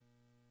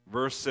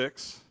verse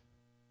 6.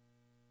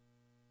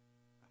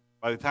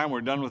 By the time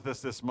we're done with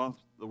this month,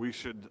 we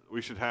should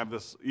have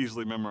this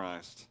easily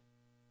memorized.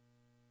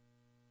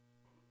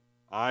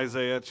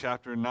 Isaiah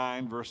chapter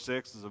 9, verse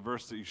 6 is a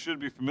verse that you should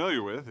be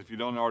familiar with if you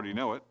don't already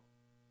know it.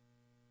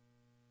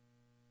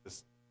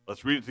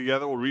 Let's read it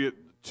together. We'll read it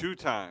 2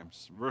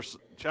 times.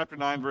 Chapter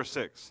 9, verse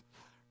 6.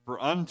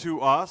 For unto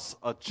us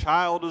a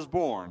child is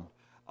born,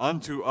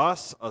 unto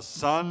us a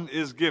son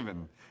is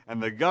given,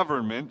 and the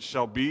government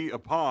shall be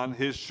upon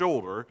his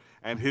shoulder,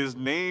 and his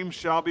name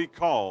shall be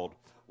called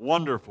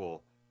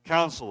Wonderful,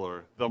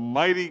 Counselor, the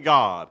Mighty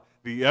God,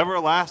 the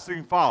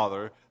Everlasting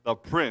Father, the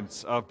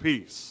Prince of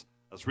Peace.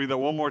 Let's read that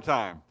one more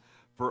time.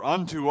 For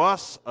unto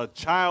us a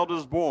child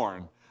is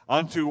born,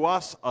 unto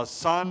us a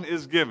son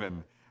is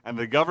given, and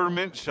the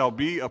government shall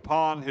be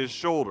upon his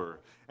shoulder,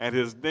 and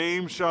his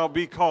name shall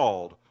be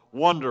called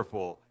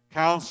Wonderful,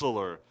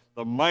 Counselor,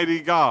 the Mighty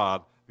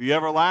God, the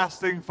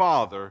Everlasting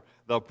Father,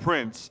 the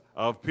Prince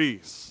of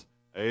Peace.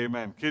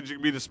 Amen. Kids, you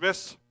can be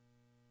dismissed.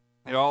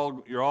 You're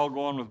all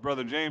going with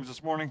Brother James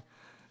this morning.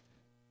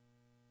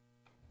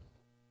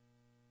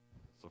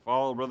 So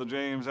follow Brother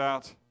James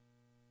out.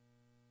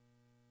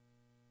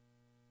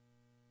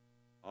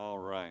 All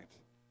right.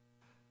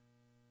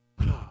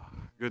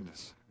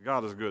 Goodness,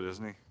 God is good,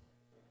 isn't he?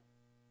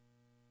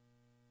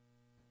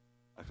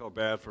 I felt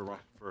bad for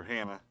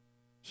Hannah.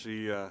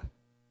 She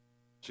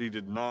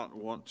did not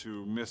want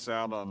to miss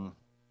out on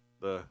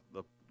the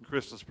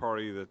Christmas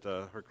party that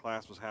her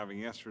class was having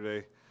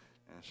yesterday,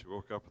 and she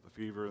woke up with a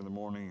fever in the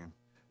morning. And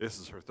this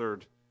is her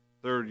third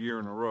year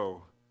in a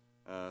row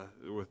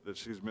that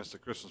she's missed a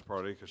Christmas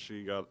party because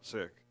she got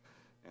sick,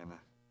 and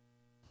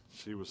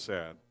she was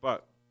sad.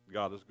 But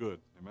God is good,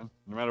 amen.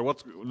 No matter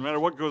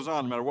what goes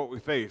on, no matter what we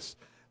face,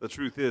 the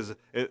truth is,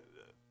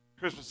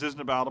 Christmas isn't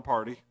about a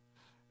party.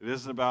 It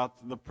isn't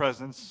about the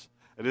presents.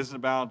 It isn't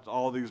about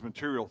all these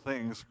material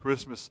things.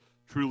 Christmas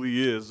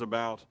truly is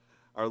about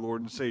our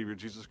Lord and Savior,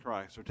 Jesus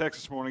Christ. Our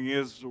text this morning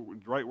is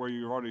right where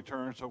you've already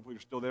turned, so hopefully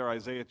you're still there,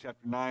 Isaiah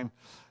chapter 9,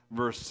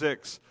 verse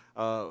 6.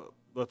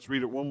 Let's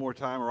read it one more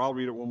time, or I'll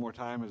read it one more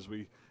time as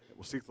we'll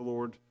seek the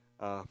Lord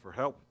for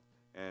help,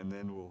 and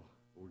then we'll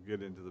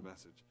get into the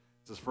message.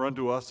 It says, For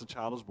unto us a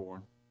child is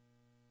born,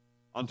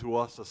 unto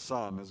us a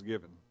son is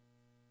given,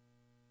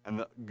 and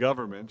the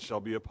government shall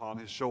be upon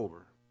his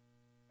shoulder,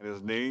 and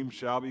his name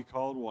shall be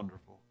called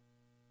Wonderful,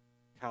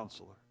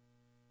 Counselor,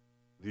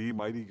 the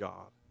Mighty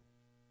God,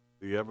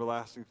 the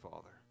Everlasting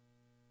Father,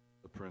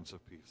 the Prince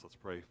of Peace. Let's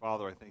pray.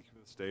 Father, I thank you for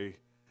this day.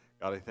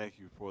 God, I thank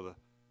you for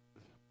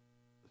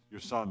your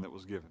Son that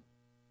was given.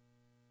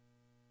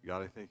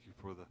 God, I thank you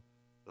for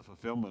the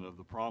fulfillment of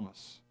the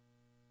promise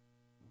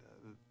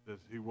that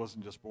he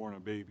wasn't just born a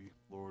baby,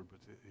 Lord, but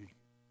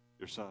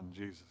your Son,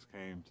 Jesus,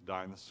 came to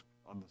die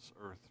on this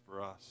earth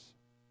for us,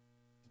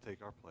 to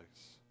take our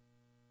place.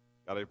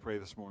 God, I pray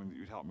this morning that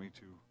you'd help me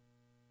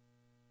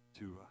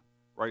to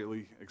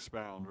rightly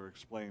expound or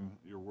explain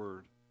your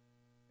word,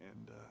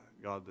 and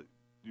God, that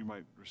you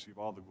might receive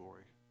all the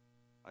glory.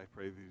 I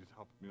pray that you'd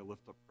help me to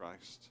lift up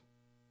Christ,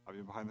 have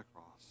him behind the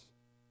cross.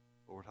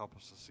 Lord, help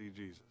us to see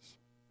Jesus,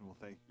 and we'll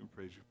thank you and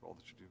praise you for all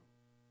that you do.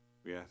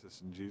 We ask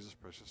this in Jesus'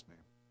 precious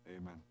name.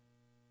 Amen.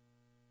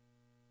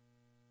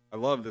 I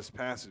love this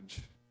passage.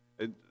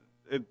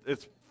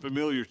 It's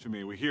familiar to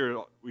me. We hear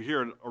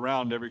it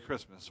around every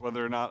Christmas,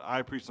 whether or not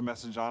I preach a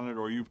message on it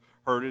or you've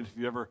heard it.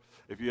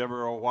 If you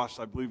ever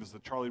watched, I believe it's the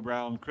Charlie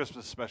Brown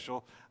Christmas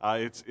special,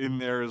 it's in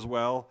there as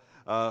well.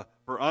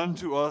 For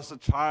unto us a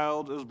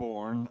child is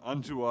born,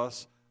 unto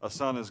us a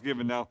son is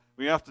given. Now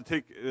we have to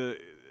take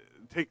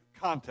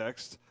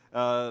context.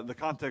 The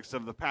context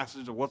of the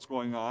passage of what's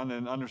going on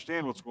and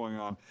understand what's going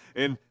on.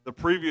 In the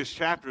previous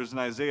chapters, in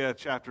Isaiah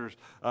chapters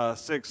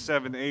 6,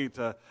 7, 8,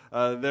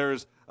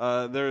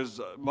 there's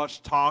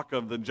much talk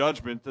of the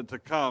judgment to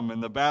come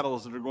and the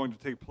battles that are going to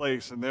take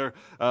place. And they're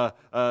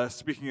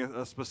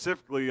speaking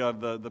specifically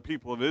of the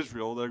people of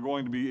Israel. They're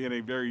going to be in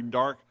a very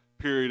dark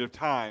period of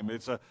time.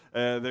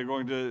 They're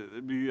going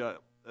to be...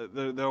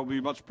 there will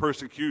be much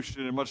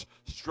persecution and much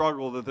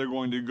struggle that they're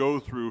going to go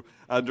through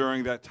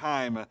during that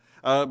time.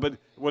 But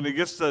when it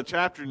gets to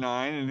chapter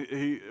 9,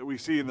 and we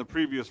see in the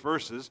previous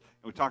verses,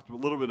 and we talked a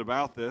little bit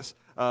about this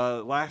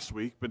last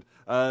week, but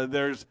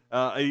there's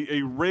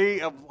a ray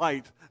of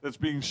light that's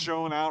being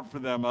shown out for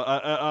them,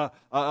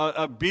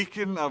 a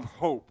beacon of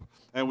hope.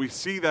 And we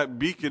see that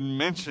beacon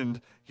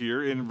mentioned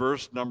here in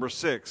verse number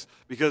 6,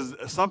 because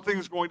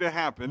something's going to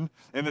happen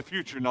in the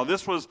future. Now,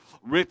 this was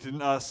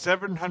written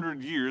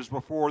 700 years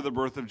before the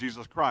birth of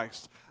Jesus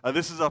Christ.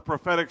 This is a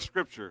prophetic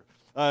scripture.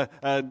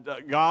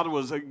 God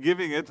was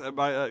giving it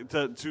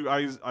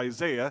to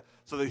Isaiah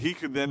so that he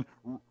could then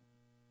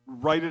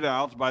write it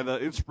out by the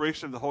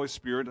inspiration of the Holy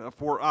Spirit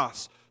for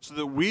us, so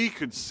that we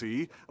could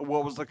see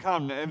what was to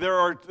come. And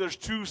there's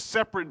 2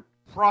 separate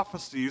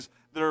prophecies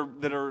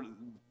that are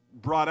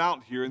brought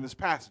out here in this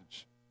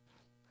passage.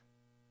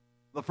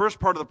 The first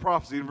part of the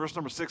prophecy in verse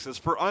number 6 says,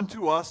 For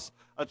unto us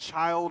a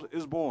child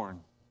is born.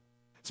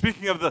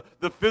 Speaking of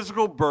the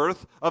physical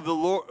birth of the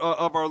Lord,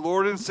 of our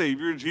Lord and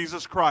Savior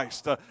Jesus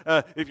Christ.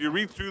 If you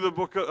read through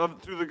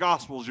through the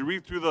Gospels, you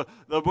read through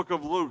the book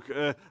of Luke,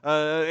 an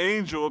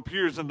angel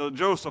appears unto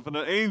Joseph, and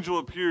an angel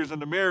appears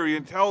unto Mary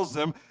and tells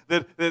them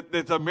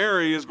that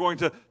Mary is going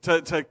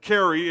to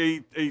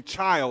carry a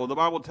child. The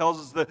Bible tells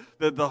us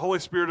that the Holy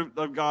Spirit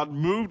of God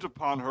moved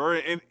upon her,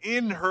 and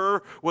in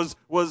her was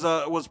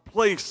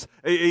placed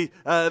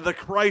the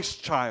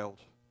Christ child.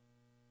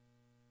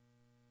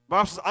 The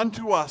Bible says,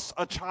 unto us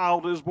a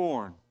child is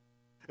born.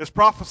 It's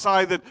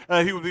prophesied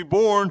that he would be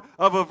born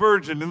of a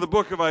virgin in the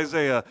book of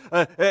Isaiah.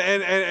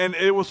 And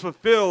it was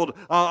fulfilled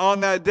on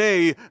that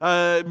day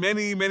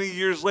many, many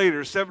years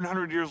later,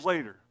 700 years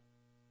later.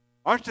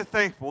 Aren't you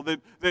thankful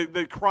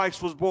that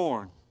Christ was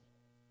born?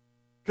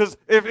 Because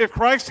if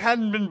Christ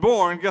hadn't been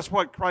born, guess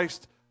what?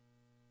 Christ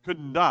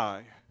couldn't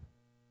die.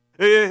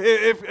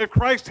 If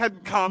Christ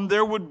hadn't come,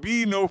 there would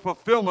be no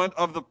fulfillment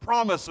of the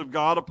promise of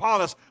God upon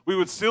us. We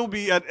would still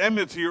be at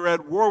enmity or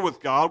at war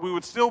with God. We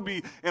would still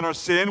be in our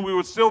sin. We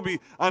would still be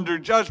under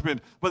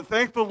judgment. But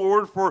thank the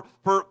Lord for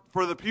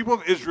the people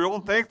of Israel,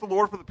 and thank the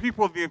Lord for the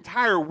people of the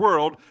entire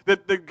world,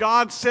 that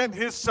God sent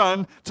his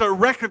Son to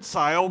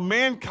reconcile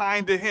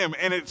mankind to him.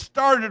 And it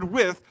started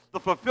with the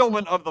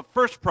fulfillment of the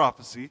first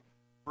prophecy,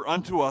 for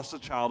unto us a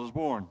child is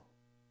born.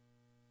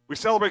 We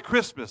celebrate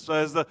Christmas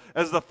as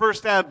the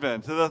first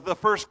advent, the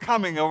first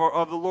coming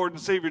of the Lord and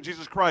Savior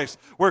Jesus Christ,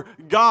 where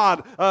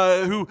God,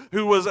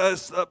 who was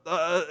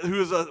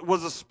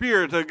a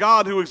spirit, a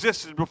God who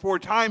existed before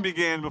time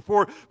began,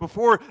 before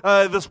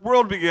this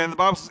world began. The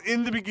Bible says,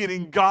 "In the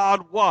beginning,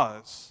 God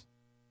was."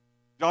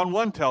 John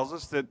 1 tells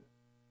us that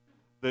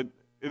in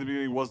the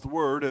beginning was the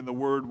Word, and the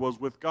Word was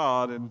with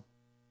God, and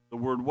the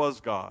Word was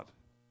God.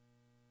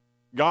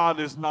 God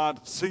is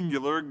not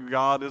singular;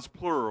 God is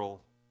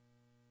plural.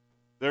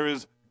 There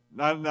is,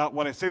 not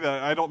when I say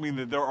that, I don't mean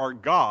that there are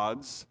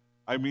gods.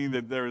 I mean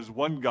that there is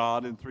one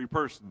God in three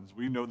persons.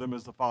 We know them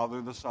as the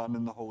Father, the Son,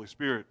 and the Holy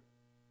Spirit.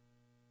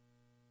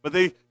 But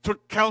they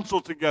took counsel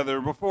together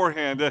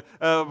beforehand,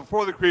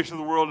 before the creation of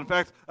the world. In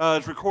fact,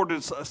 it's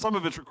recorded. Some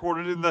of it's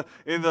recorded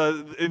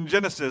in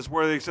Genesis,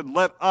 where they said,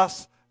 "Let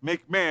us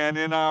make man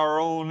in our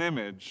own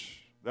image."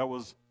 That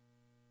was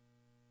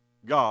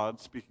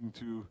God speaking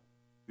to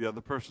the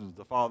other persons,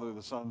 the Father,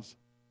 the Sons.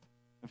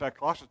 In fact,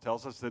 Colossians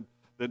tells us that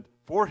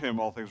for him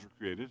all things were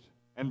created,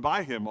 and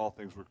by him all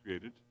things were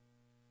created,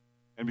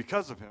 and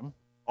because of him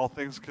all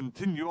things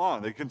continue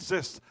on. They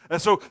consist. And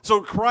so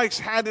Christ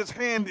had his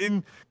hand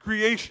in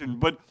creation,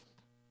 but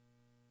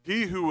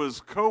he who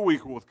was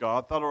co-equal with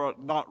God thought it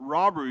not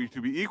robbery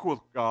to be equal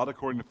with God,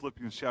 according to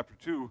Philippians chapter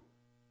 2,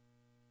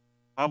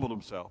 humbled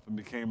himself and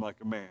became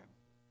like a man.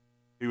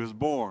 He was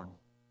born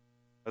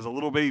as a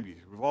little baby.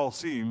 We've all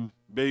seen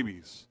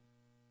babies.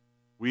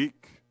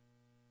 Weak,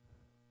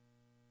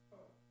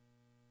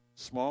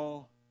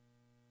 small,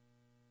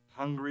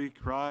 hungry,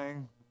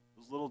 crying,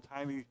 those little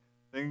tiny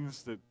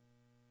things that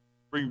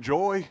bring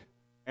joy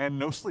and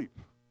no sleep.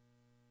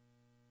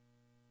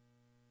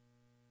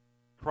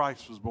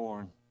 Christ was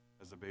born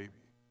as a baby.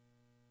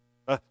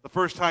 The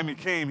first time he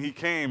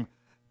came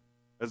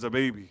as a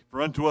baby.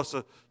 For unto us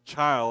a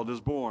child is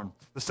born.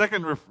 The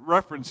second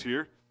reference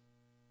here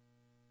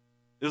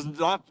is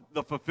not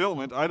the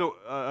fulfillment,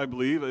 I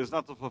believe, is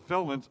not the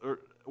fulfillment, or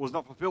was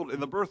not fulfilled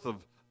in the birth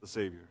of the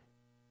Savior,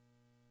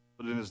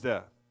 but in his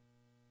death.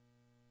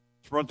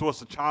 For unto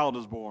us a child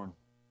is born.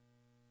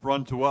 For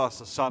unto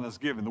us a son is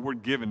given. The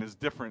word given is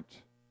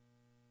different.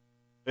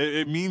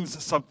 It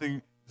means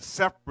something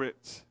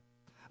separate.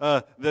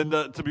 Than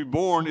to be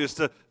born is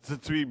to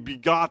be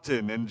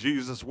begotten, and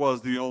Jesus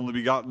was the only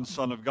begotten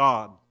Son of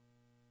God.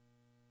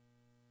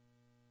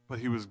 But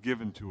he was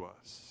given to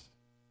us.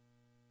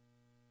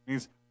 It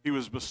means he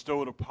was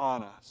bestowed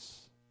upon us.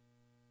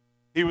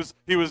 He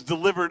was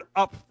delivered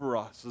up for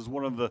us, is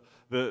one of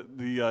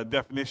the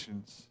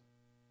definitions.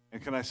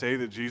 And can I say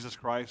that Jesus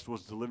Christ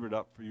was delivered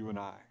up for you and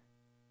I?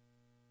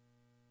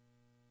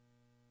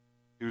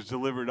 He was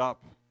delivered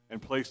up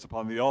and placed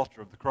upon the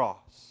altar of the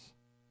cross.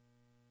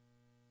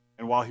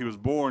 And while he was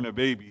born a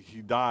baby,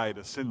 he died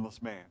a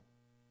sinless man.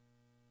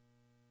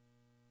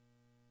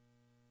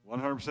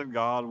 100%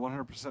 God,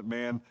 100%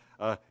 man.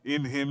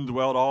 In him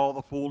dwelt all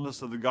the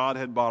fullness of the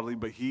Godhead bodily,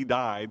 but he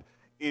died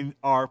in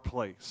our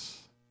place.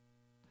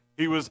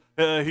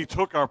 He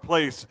took our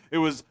place. It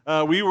was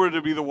we were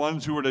to be the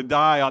ones who were to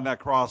die on that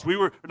cross. We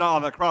were not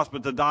on that cross,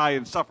 but to die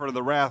and suffer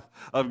the wrath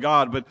of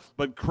God.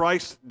 But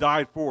Christ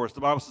died for us. The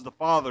Bible says the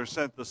Father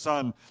sent the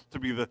Son to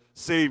be the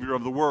Savior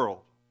of the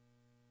world.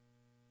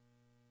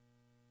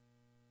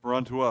 For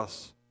unto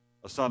us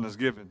a son is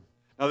given.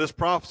 Now this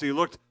prophecy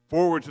looked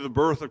forward to the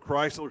birth of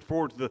Christ. It looked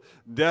forward to the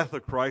death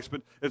of Christ,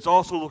 but it's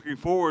also looking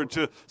forward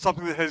to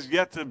something that has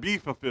yet to be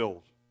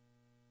fulfilled.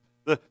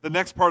 The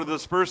next part of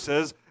this verse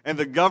says, "And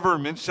the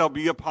government shall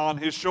be upon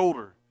his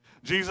shoulder."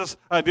 Jesus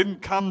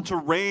didn't come to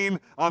reign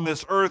on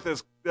this earth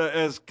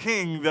as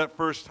king that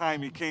first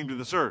time he came to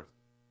this earth.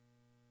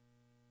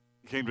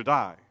 He came to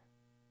die.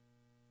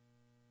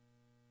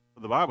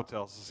 But the Bible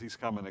tells us he's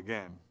coming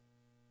again.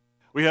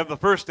 We have the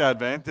first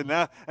advent,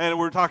 and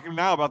we're talking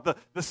now about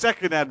the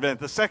second advent,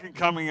 the second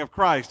coming of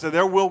Christ. And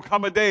there will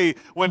come a day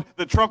when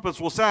the trumpets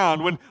will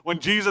sound, when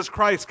Jesus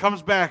Christ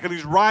comes back, and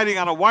he's riding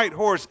on a white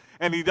horse,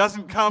 and he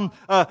doesn't come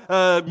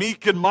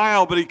meek and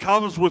mild, but he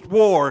comes with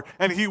war,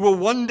 and he will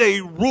one day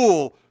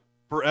rule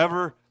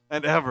forever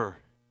and ever.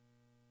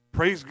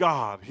 Praise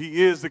God.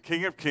 He is the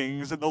King of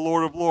Kings and the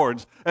Lord of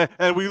Lords.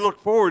 And we look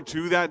forward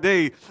to that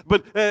day.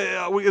 But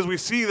as we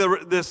see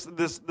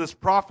this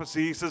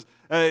prophecy, he says,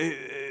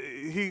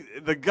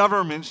 the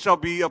government shall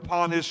be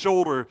upon his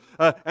shoulder,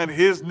 and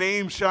his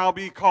name shall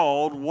be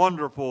called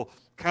Wonderful,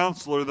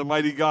 Counselor, the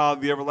Mighty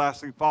God, the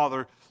Everlasting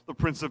Father, the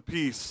Prince of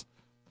Peace.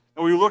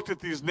 And we looked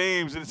at these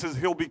names, and it says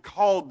he'll be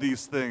called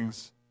these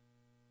things.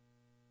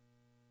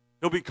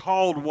 He'll be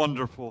called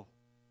Wonderful.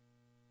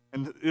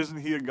 And isn't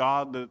he a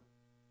God that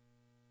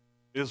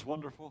is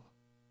wonderful?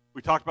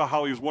 We talked about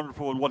how he was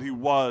wonderful and what he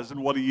was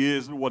and what he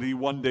is and what he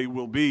one day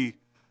will be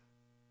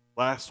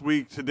last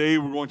week. Today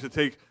we're going to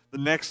take the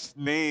next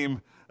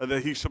name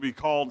that he shall be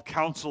called,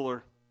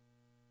 Counselor.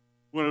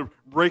 We're going to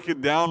break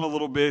it down a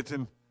little bit,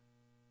 and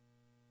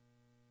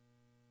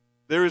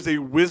there is a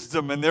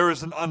wisdom and there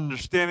is an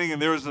understanding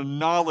and there is a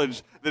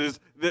knowledge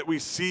that we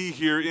see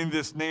here in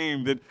this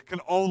name that can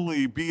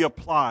only be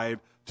applied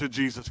to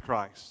Jesus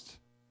Christ.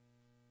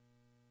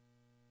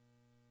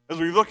 As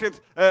we look at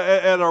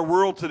our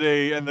world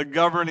today and the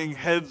governing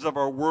heads of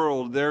our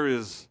world, there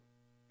is,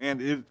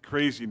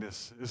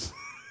 craziness is,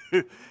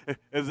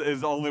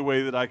 is the only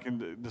way that I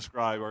can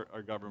describe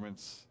our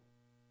governments.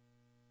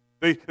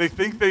 They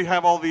think they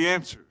have all the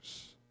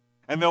answers.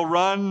 And they'll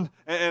run,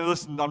 and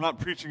listen, I'm not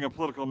preaching a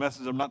political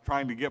message. I'm not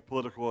trying to get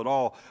political at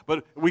all.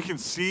 But we can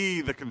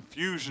see the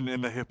confusion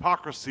and the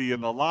hypocrisy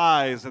and the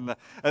lies. And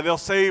they'll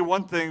say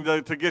one thing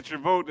to get your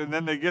vote, and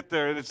then they get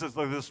there, and it's just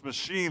like this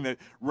machine that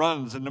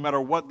runs. And no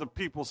matter what the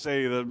people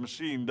say, the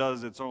machine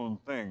does its own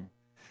thing.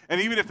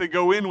 And even if they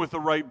go in with the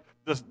right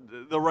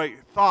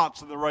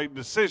thoughts and the right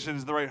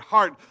decisions, the right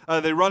heart,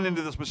 they run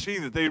into this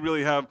machine that they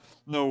really have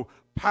no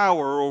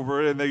power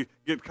over it, and they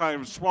get kind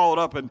of swallowed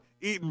up and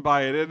eaten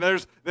by it. And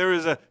there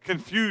is a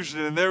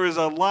confusion, and there is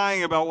a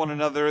lying about one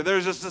another, and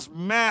there's just this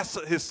mass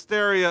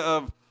hysteria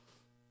of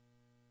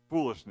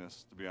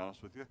foolishness, to be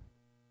honest with you.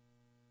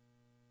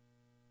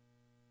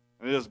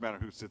 And it doesn't matter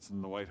who sits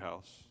in the White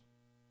House.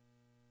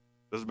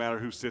 It doesn't matter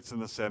who sits in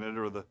the Senate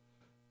or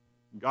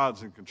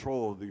God's in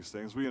control of these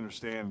things. We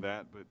understand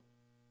that,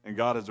 and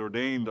God has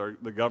ordained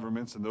the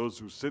governments and those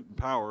who sit in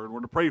power, and we're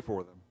to pray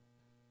for them.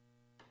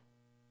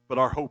 But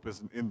our hope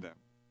isn't in them.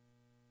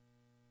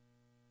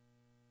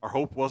 Our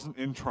hope wasn't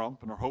in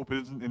Trump, and our hope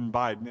isn't in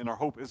Biden, and our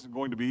hope isn't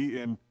going to be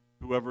in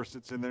whoever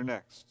sits in there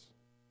next.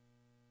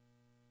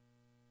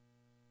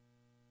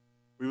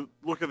 We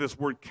look at this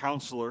word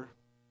counselor.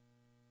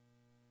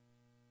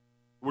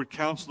 The word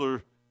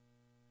counselor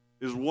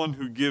is one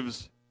who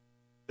gives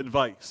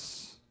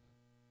advice.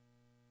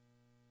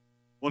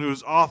 One who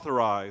is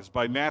authorized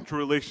by natural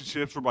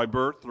relationships or by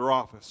birth or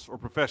office or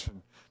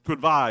profession to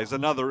advise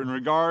another in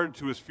regard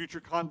to his future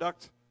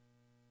conduct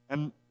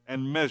and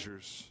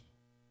measures.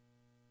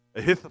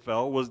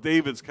 Ahithophel was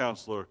David's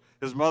counselor.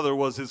 His mother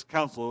was his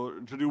counselor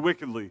to do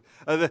wickedly.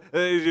 As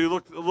you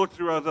look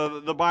throughout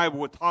the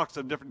Bible, it talks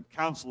of different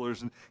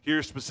counselors, and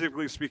here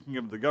specifically speaking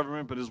of the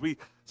government. But as we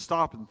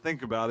stop and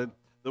think about it,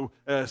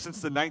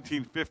 since the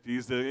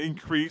 1950s, the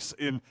increase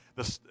in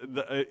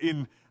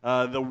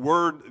the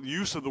word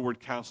use of the word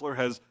counselor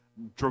has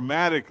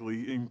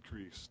dramatically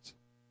increased.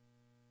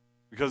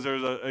 Because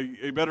there's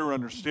a better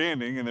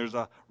understanding, and there's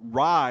a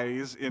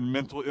rise in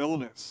mental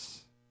illness.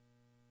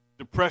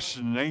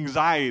 Depression,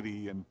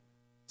 anxiety, and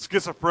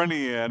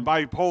schizophrenia, and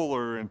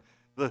bipolar, and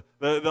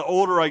the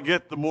older I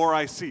get, the more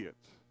I see it.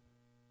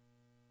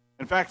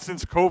 In fact,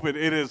 since COVID,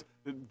 it has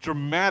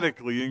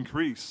dramatically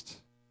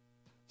increased.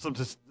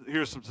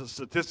 Here's some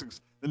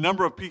statistics. The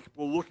number of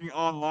people looking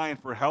online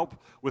for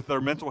help with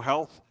their mental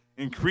health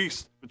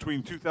increased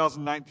between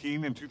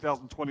 2019 and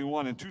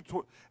 2021. In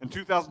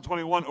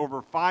 2021,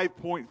 over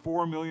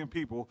 5.4 million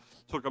people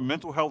took a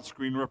mental health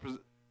screen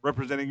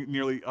representing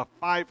nearly a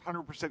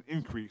 500%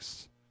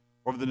 increase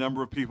over the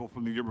number of people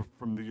from the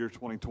year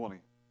 2020.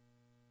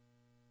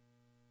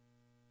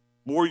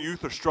 More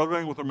youth are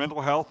struggling with their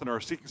mental health and are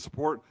seeking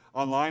support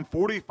online.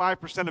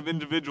 45% of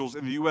individuals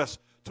in the U.S.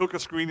 took a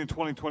screen in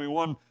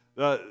 2021.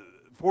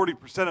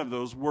 40% of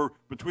those were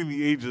between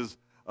the ages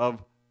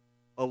of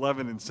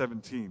 11 and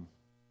 17.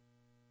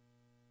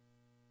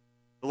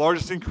 The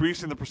largest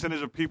increase in the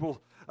percentage of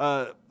people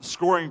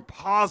scoring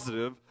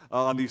positive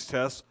on these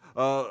tests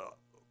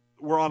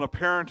were on the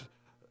parent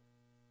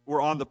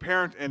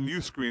and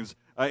youth screens.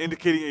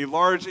 indicating a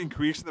large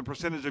increase in the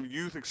percentage of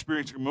youth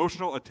experiencing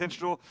emotional,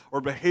 attentional,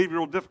 or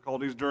behavioral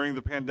difficulties during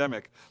the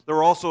pandemic. There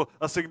were also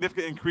a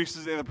significant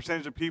increases in the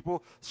percentage of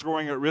people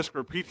scoring at risk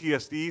for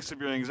PTSD,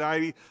 severe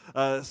anxiety,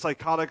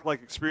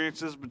 psychotic-like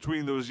experiences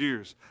between those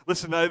years.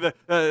 Listen,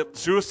 the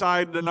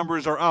suicide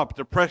numbers are up,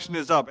 depression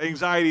is up,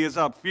 anxiety is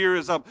up, fear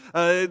is up.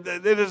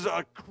 It is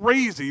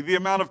crazy the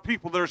amount of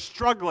people that are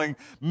struggling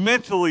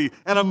mentally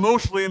and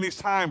emotionally in these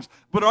times.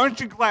 But aren't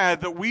you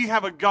glad that we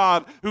have a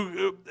God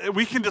who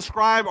we can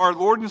describe our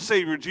Lord and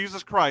Savior,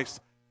 Jesus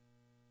Christ,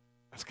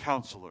 as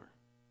Counselor?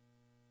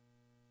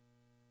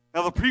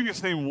 Now, the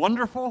previous name,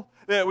 Wonderful,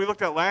 that we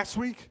looked at last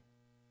week,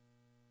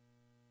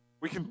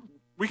 we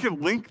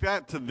can link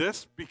that to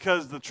this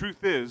because the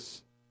truth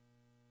is,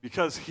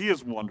 because He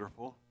is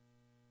wonderful,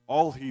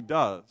 all He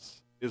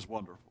does is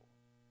wonderful.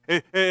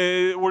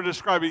 We're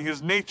describing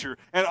His nature.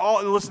 And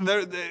listen,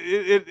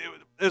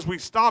 as we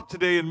stop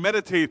today and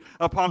meditate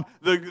upon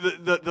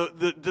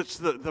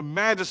the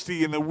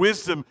majesty and the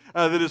wisdom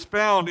that is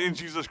found in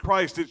Jesus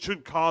Christ, it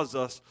should cause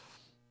us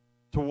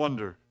to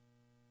wonder.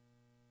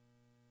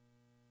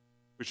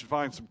 We should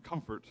find some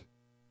comfort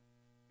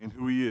in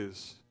who He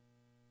is.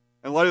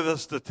 In light of the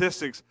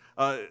statistics,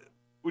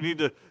 we need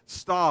to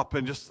stop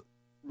and just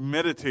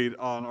meditate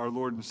on our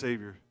Lord and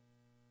Savior.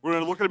 We're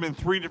going to look at Him in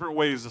three different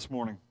ways this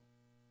morning.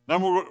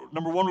 Number one,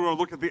 we're going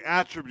to look at the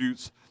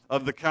attributes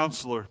of the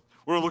Counselor.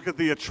 We're going to look at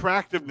the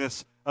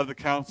attractiveness of the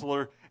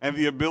Counselor and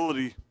the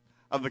ability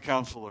of the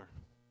Counselor.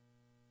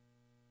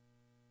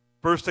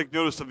 First, take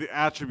notice of the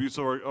attributes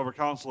of our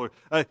Counselor.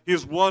 He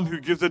is one who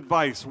gives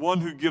advice,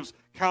 one who gives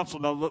counsel.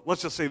 Now,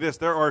 let's just say this.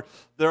 There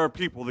are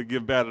people that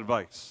give bad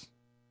advice.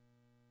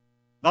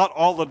 Not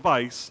all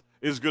advice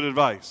is good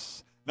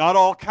advice. Not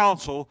all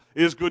counsel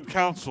is good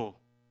counsel.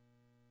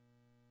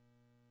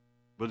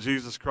 But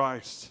Jesus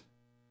Christ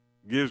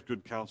gives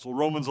good counsel.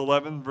 Romans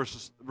 11,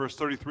 verse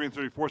 33 and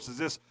 34 says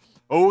this,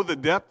 "Oh, the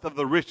depth of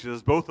the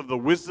riches, both of the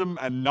wisdom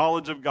and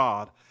knowledge of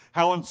God.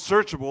 How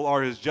unsearchable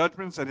are His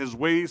judgments and His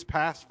ways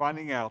past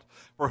finding out.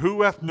 For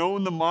who hath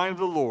known the mind of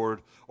the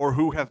Lord, or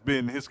who hath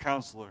been His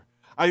counselor?"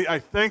 I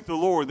thank the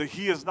Lord that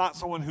He is not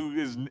someone who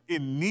is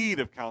in need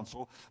of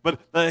counsel,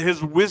 but that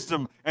His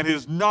wisdom and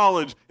His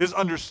knowledge, His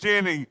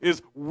understanding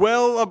is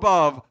well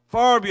above,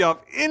 far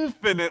above,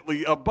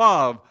 infinitely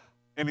above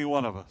any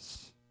one of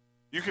us.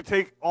 You could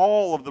take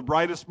all of the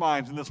brightest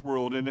minds in this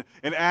world and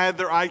add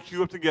their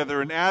IQ up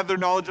together and add their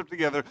knowledge up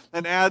together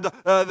and add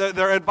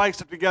their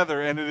advice up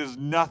together, and it is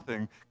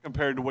nothing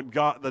compared to what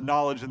God, the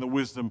knowledge and the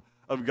wisdom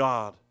of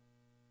God.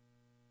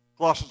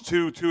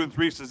 Colossians 2 and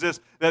 3 says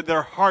this, that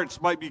their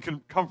hearts might be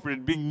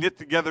comforted, being knit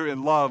together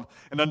in love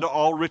and unto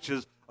all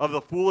riches of the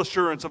full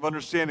assurance of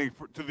understanding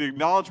to the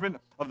acknowledgement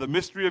of the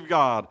mystery of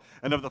God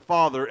and of the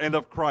Father and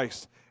of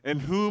Christ, in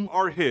whom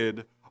are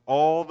hid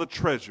all the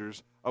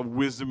treasures of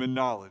wisdom and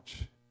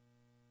knowledge.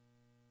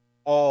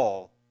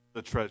 All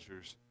the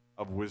treasures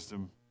of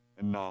wisdom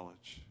and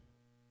knowledge.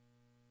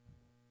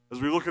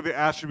 As we look at the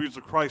attributes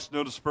of Christ,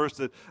 notice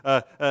first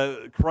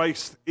that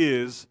Christ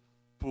is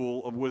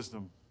full of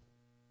wisdom.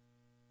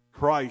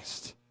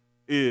 Christ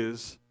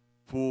is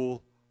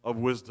full of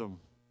wisdom.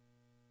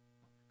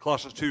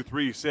 Colossians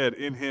 2:3 said,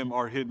 "In Him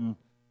are hidden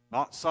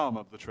not some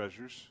of the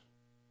treasures,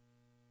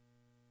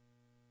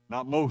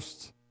 not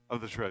most of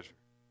the treasure,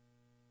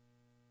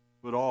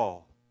 but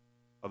all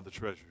of the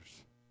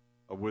treasures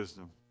of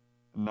wisdom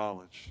and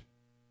knowledge."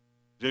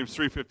 James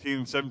 3:15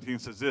 and 17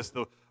 says this,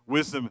 "The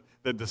wisdom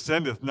that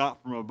descendeth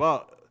not from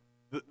above,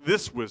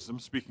 this wisdom,"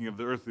 speaking of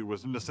the earthly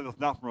wisdom, "descendeth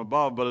not from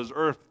above, but is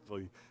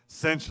earthly,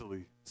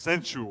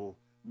 sensual,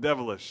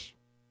 devilish.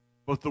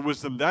 But the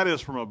wisdom that is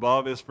from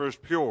above is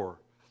first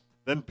pure,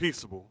 then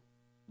peaceable,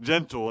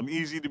 gentle, and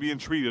easy to be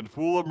entreated,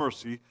 full of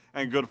mercy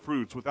and good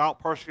fruits, without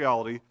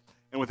partiality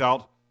and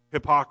without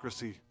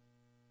hypocrisy."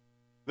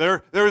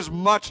 There is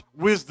much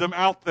wisdom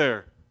out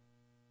there.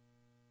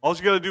 All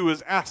you got to do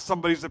is ask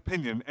somebody's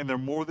opinion, and they're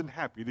more than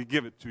happy to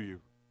give it to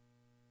you.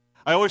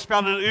 I always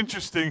found it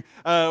interesting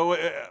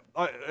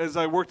as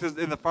I worked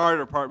in the fire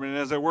department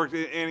and as I worked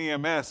in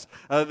EMS,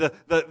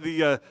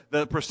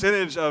 the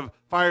percentage of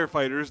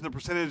firefighters and the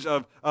percentage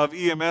of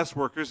EMS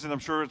workers, and I'm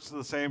sure it's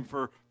the same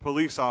for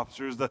police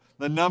officers,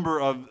 the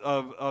number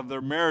of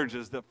their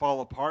marriages that fall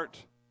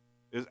apart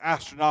is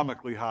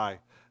astronomically high.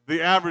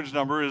 The average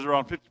number is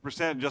around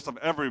 50% just of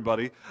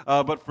everybody,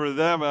 but for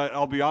them,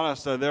 I'll be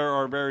honest, there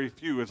are very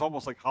few. It's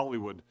almost like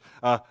Hollywood,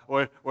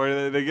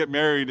 where they get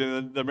married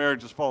and the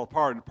marriages fall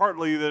apart. And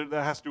partly that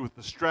has to do with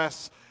the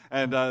stress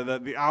and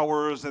the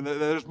hours, and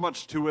there's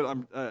much to it.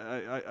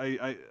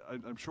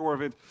 I'm sure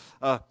of it.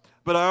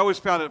 But I always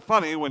found it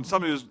funny when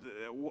somebody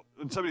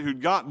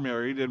who'd gotten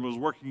married and was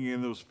working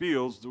in those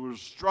fields that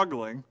was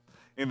struggling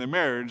in the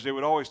marriage, they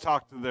would always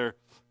talk to their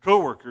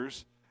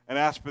coworkers and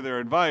ask for their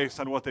advice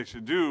on what they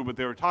should do, but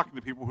they were talking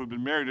to people who'd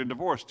been married and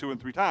divorced 2 and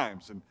 3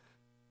 times. And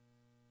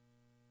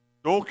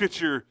don't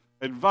get your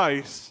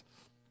advice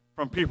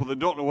from people that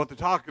don't know what they're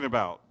talking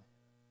about.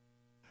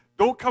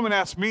 Don't come and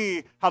ask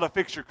me how to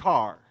fix your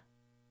car,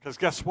 because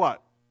guess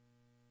what?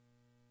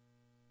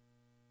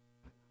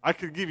 I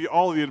could give you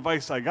all the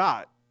advice I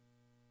got,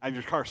 and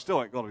your car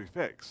still ain't going to be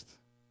fixed.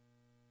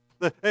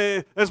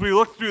 As we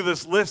look through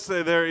this list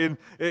there in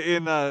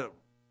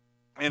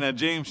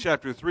James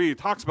chapter 3, it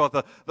talks about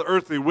the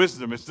earthly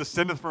wisdom. It's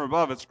descended from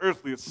above. It's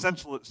earthly. It's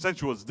sensual.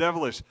 It's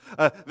devilish.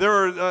 There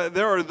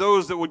are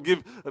those that would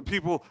give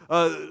people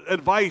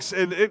advice,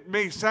 and it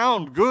may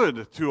sound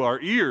good to our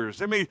ears.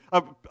 It may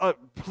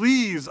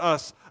please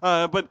us,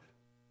 but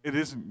it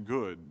isn't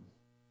good.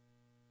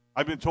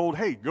 I've been told,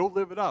 hey, go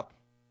live it up.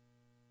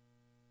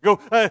 Go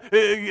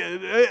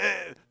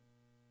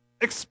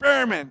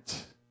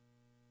experiment.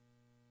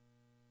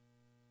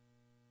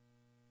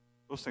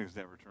 Those things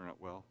never turn out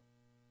well.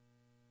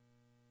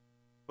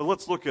 But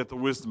let's look at the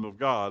wisdom of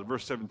God.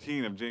 Verse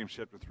 17 of James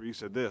chapter 3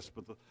 said this,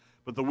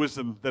 but the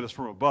wisdom that is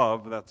from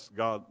above, that's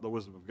God, the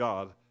wisdom of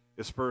God,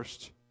 is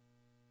first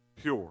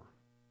pure.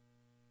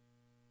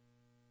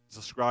 It's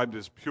described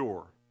as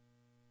pure.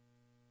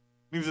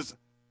 It means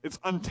it's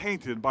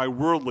untainted by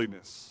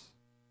worldliness,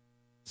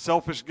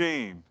 selfish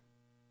gain.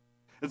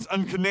 It's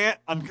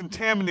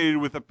uncontaminated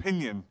with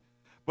opinion,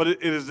 but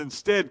it is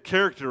instead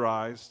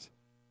characterized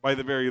by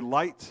the very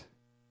light,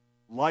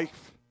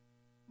 life,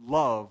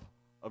 love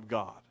of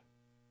God.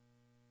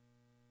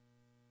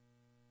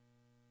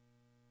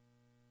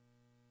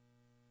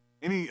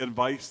 Any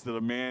advice that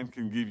a man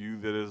can give you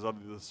that is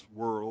of this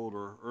world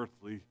or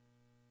earthly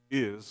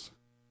is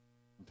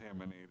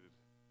contaminated.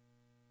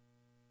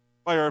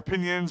 By our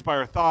opinions, by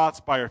our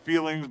thoughts, by our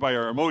feelings, by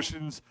our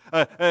emotions.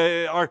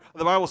 The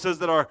Bible says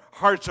that our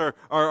hearts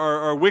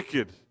are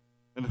wicked,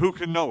 and who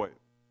can know it?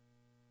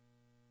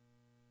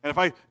 And if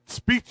I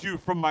speak to you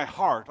from my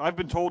heart, I've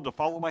been told to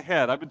follow my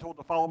head. I've been told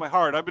to follow my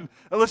heart.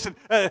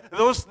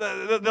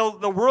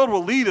 The world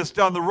will lead us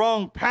down the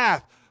wrong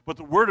path, but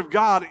the Word of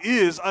God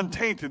is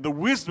untainted. The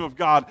wisdom of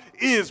God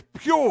is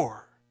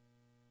pure.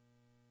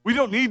 We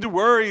don't need to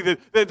worry that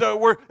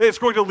it's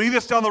going to lead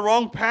us down the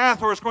wrong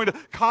path or it's going to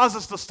cause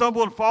us to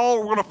stumble and fall.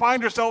 We're going to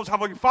find ourselves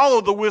having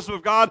followed the wisdom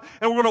of God,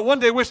 and we're going to one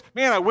day wish,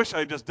 man, I wish I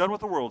had just done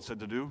what the world said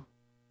to do.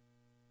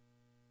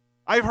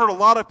 I've heard a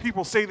lot of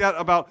people say that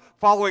about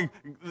following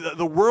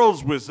the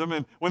world's wisdom,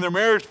 and when their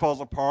marriage falls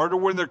apart or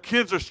when their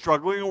kids are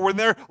struggling or when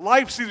their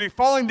life seems to be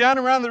falling down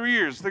around their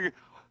ears, thinking,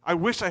 I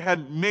wish I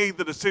hadn't made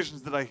the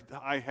decisions that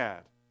I had.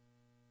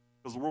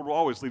 Because the world will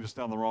always lead us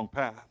down the wrong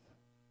path.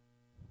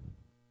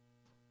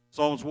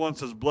 Psalms 1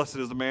 says, blessed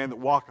is the man that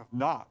walketh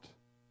not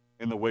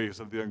in the ways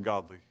of the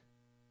ungodly,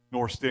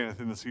 nor standeth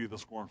in the seat of the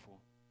scornful.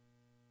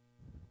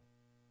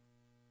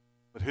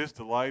 But his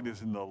delight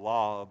is in the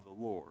law of the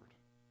Lord.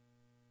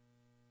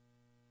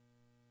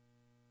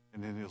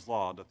 And in his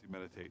law doth he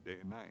meditate day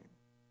and night.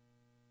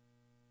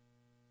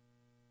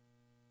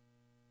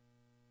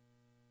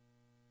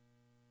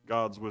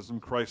 God's wisdom,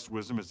 Christ's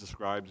wisdom, is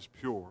described as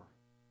pure.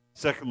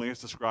 Secondly,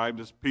 it's described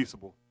as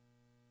peaceable.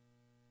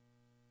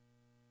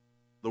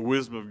 The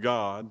wisdom of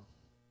God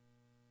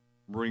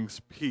brings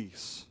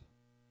peace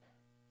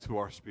to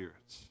our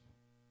spirits.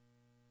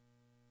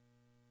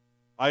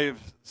 I have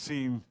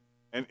seen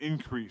an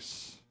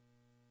increase,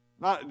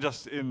 not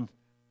just in...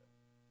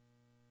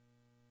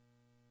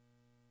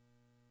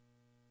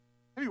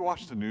 Have you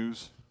watched the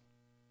news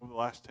over the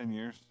last 10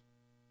 years?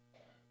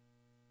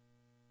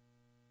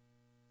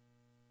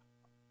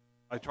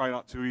 I try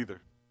not to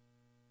either.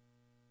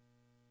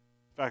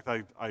 In fact,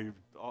 I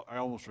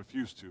almost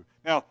refuse to.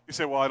 Now, you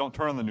say, well, I don't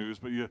turn on the news,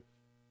 but you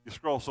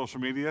scroll social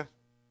media.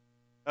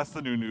 That's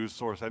the new news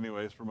source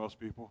anyways for most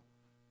people.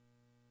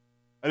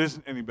 It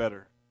isn't any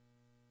better.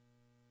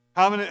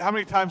 How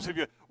many times have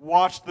you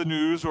watched the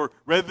news or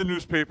read the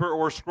newspaper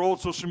or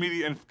scrolled social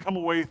media and come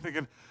away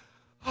thinking,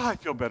 oh, I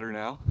feel better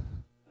now?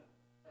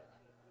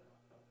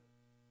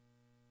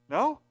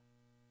 No?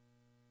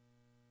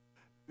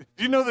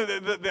 Do you know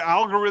that the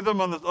algorithm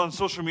on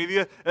social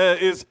media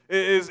is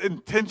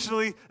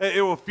intentionally,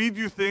 it will feed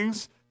you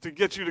things to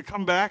get you to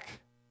come back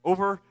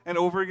over and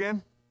over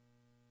again?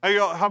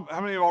 How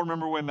many of y'all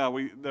remember when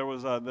there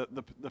was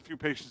the few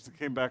patients that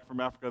came back from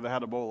Africa that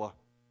had Ebola?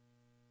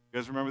 You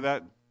guys remember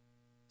that?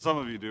 Some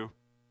of you do.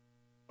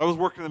 I was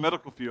working in the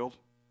medical field,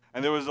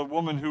 and there was a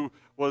woman who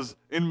was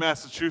in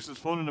Massachusetts,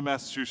 flown into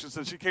Massachusetts,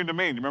 and she came to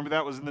Maine. Do you remember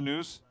that was in the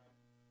news?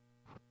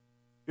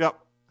 Yep.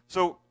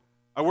 So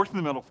I worked in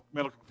the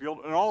medical field,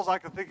 and all I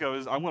could think of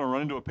is I'm going to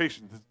run into a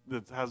patient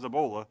that has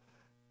Ebola.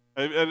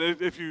 And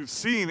if you've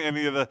seen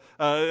any of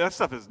that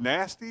stuff is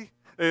nasty.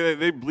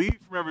 They bleed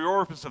from every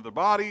orifice of their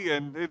body,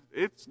 and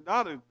it's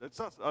not.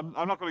 I'm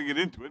not going to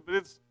get into it,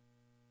 but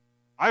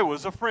I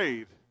was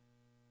afraid.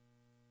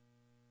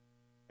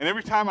 And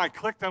every time I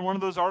clicked on one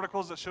of those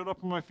articles that showed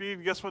up on my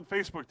feed, guess what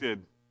Facebook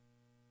did?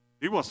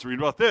 He wants to read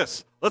about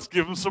this. Let's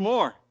give him some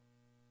more.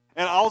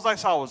 And all I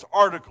saw was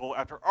article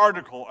after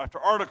article after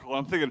article.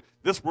 I'm thinking,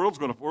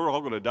 we're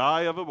all going to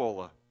die of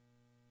Ebola.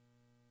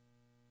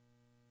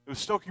 It was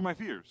stoking my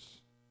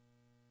fears.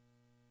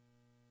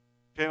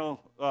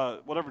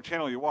 Whatever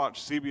channel you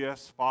watch,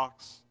 CBS,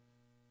 Fox,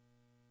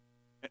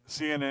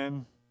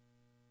 CNN,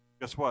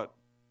 guess what?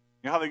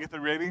 You know how they get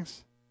their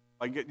ratings?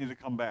 By getting you to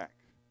come back.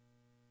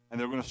 And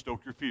they're going to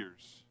stoke your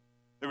fears.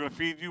 They're going to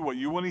feed you what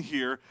you want to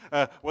hear,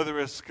 whether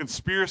it's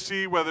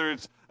conspiracy, whether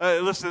it's,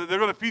 listen, they're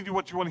going to feed you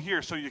what you want to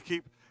hear, so you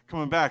keep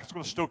coming back. It's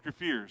going to stoke your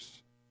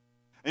fears.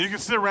 And you can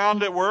sit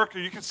around at work, or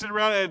you can sit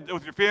around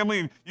with your family,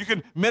 and you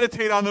can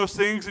meditate on those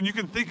things, and you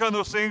can think on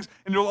those things,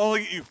 and it'll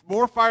only get you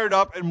more fired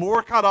up and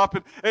more caught up,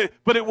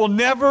 but it will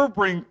never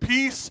bring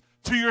peace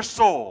to your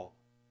soul.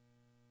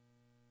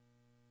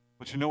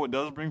 But you know what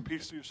does bring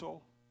peace to your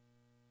soul?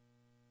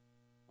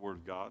 The Word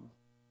of God,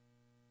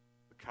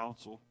 the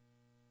counsel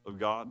of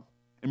God.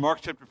 In Mark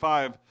chapter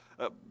 5,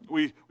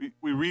 we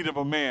read of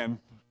a man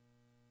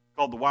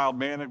called the wild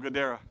man of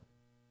Gadara.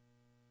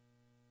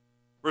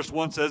 Verse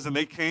 1 says, and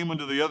they came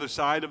unto the other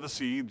side of the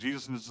sea,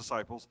 Jesus and his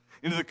disciples,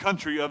 into the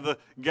country of the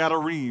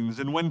Gadarenes.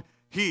 And when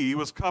he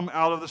was come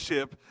out of the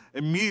ship,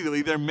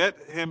 immediately there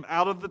met him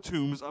out of the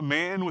tombs a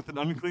man with an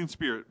unclean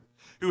spirit,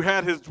 who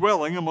had his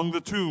dwelling among the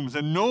tombs.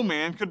 And no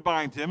man could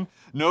bind him,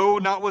 no,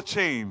 not with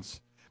chains,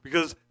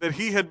 because that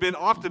he had been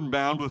often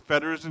bound with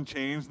fetters and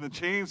chains, and the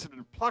chains had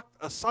been plucked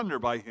asunder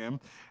by him,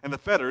 and the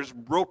fetters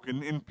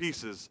broken in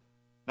pieces.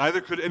 Neither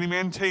could any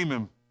man tame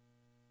him.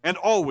 And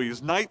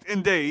always, night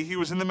and day, he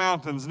was in the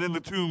mountains and in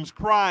the tombs,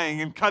 crying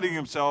and cutting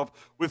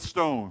himself with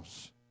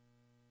stones.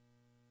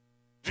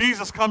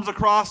 Jesus comes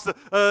across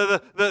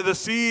the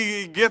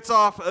sea. He gets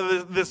off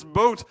this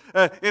boat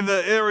in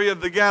the area of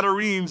the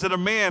Gadarenes, and a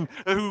man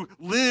who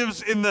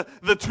lives in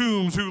the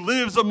tombs, who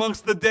lives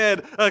amongst the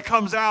dead,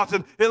 comes out.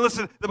 And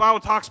listen, the Bible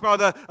talks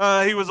about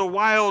he was a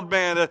wild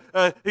man.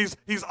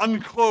 He's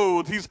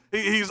unclothed.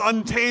 He's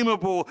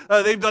untamable.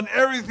 They've done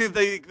everything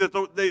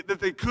that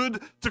they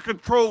could to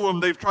control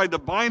him. They've tried to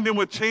bind him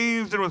with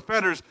chains and with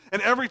fetters.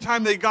 And every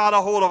time they got a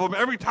hold of him,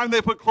 every time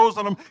they put clothes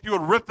on him, he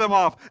would rip them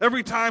off.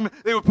 Every time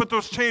they would put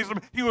those chains on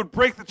him, he would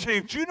break the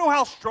chains. Do you know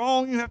how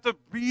strong you have to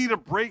be to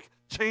break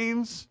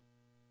chains?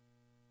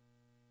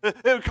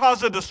 It would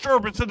cause a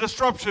disturbance, a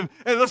disruption.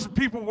 And listen,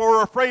 people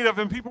were afraid of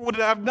him. People would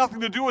have nothing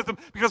to do with him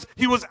because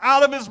he was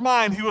out of his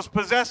mind. He was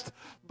possessed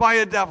by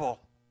a devil.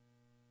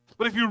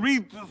 But if you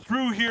read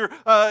through here,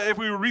 if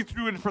we read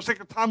through it for sake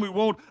of time, we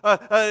won't.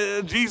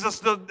 Jesus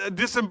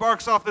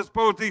disembarks off this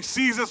boat. He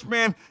sees this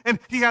man, and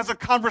he has a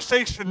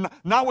conversation,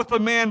 not with the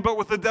man, but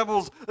with the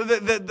devils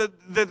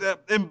that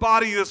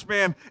embody this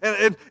man.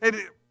 And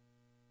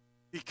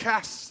he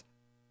casts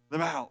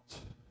them out.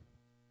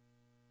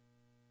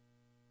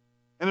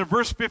 And in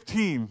verse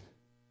 15,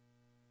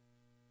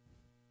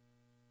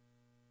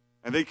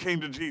 and they came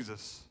to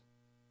Jesus,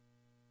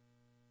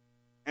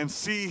 and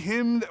see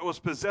him that was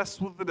possessed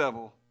with the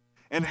devil,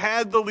 and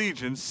had the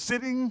legion,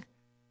 sitting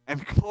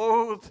and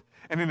clothed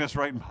and in his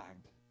right mind.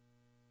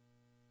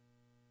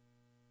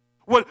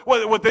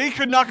 What they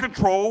could not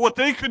control, what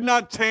they could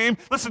not tame.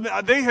 Listen,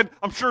 they had,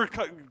 I'm sure,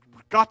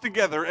 got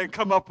together and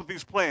come up with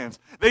these plans.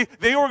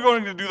 They were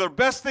going to do their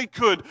best they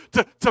could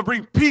to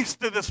bring peace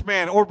to this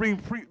man, or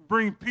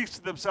bring peace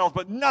to themselves,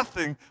 but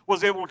nothing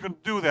was able to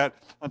do that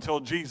until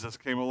Jesus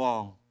came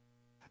along.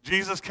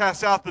 Jesus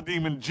cast out the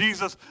demon.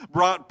 Jesus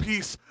brought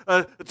peace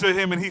to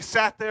him, and he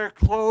sat there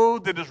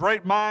clothed in his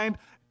right mind,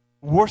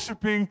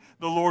 worshiping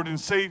the Lord and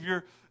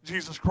Savior,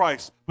 Jesus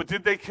Christ. But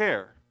did they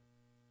care?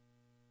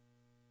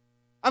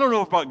 I don't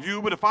know about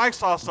you, but if I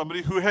saw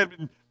somebody who had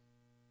been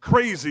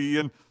crazy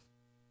and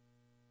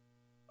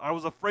I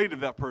was afraid of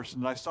that person,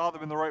 and I saw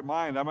them in the right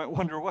mind, I might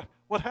wonder,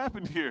 what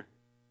happened here?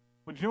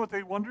 But you know what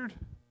they wondered? It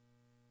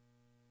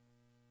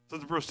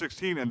says in verse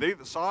 16, and they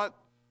that saw it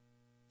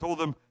told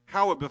them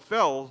how it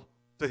befell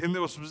to him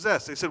that was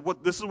possessed. They said,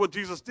 this is what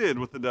Jesus did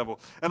with the devil.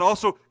 And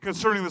also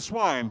concerning the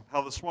swine,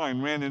 how the swine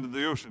ran into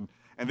the ocean.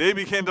 And they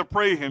began to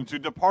pray him to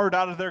depart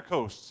out of their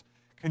coasts.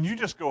 Can you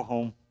just go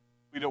home?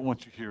 We don't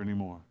want you here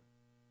anymore.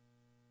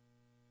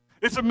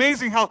 It's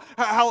amazing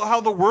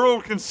how the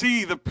world can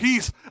see the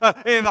peace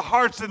in the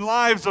hearts and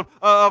lives of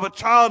a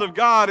child of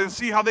God, and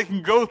see how they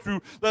can go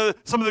through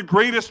some of the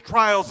greatest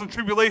trials and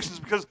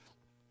tribulations, because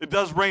it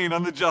does rain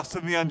on the just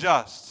and the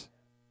unjust.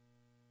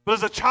 But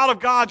as a child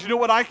of God, you know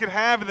what I can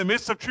have in the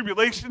midst of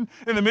tribulation,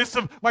 in the midst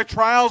of my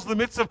trials, in the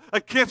midst of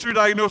a cancer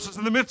diagnosis,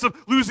 in the midst of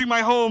losing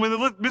my home, in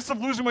the midst of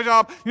losing my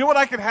job? You know what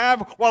I can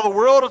have while the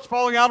world is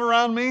falling out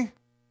around me?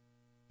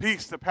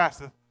 Peace that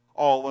passeth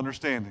all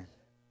understanding.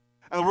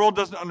 And the world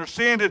doesn't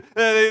understand it.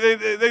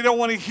 They don't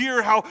want to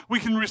hear how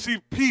we can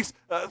receive peace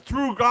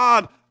through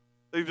God.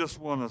 They just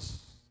want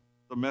us,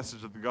 the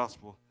message of the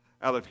gospel,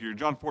 out of here.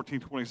 John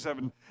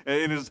 14:27,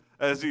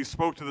 as he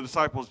spoke to the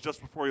disciples just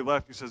before he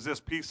left, he says this,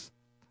 peace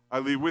I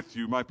leave with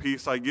you, my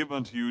peace I give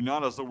unto you,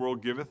 not as the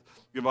world giveth,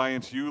 give I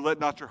unto you. Let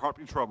not your heart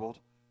be troubled,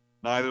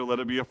 neither let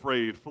it be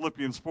afraid.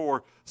 Philippians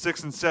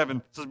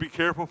 4:6-7 says, be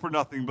careful for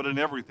nothing, but in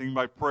everything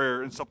by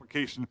prayer and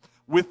supplication,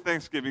 with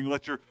thanksgiving,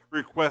 let your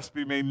requests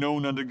be made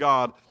known unto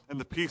God,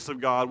 and the peace of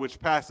God, which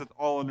passeth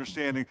all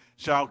understanding,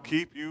 shall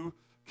keep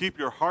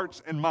your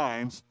hearts and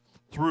minds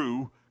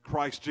through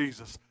Christ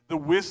Jesus. The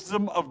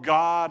wisdom of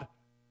God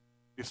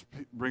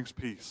brings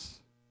peace.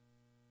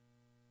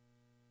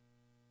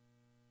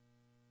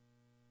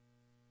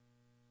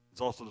 It's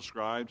also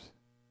described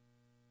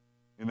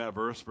in that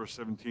verse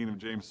 17 of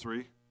James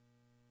 3.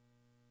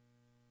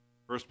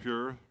 First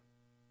pure,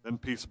 then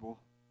peaceable,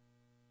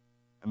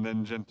 and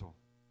then gentle.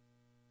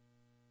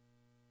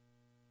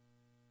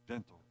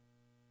 Gentle.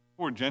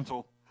 The word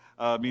gentle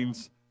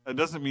means, it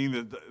doesn't mean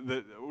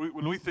that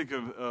when we think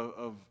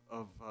of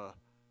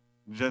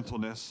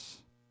gentleness,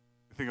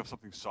 we think of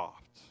something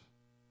soft.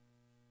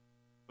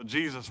 But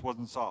Jesus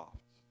wasn't soft.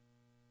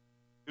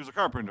 He was a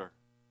carpenter.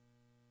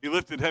 He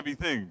lifted heavy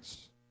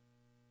things.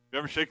 You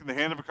ever shaken the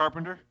hand of a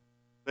carpenter?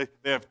 They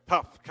have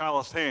tough,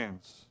 calloused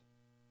hands.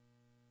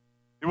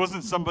 He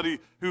wasn't somebody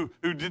who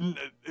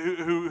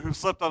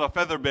slept on a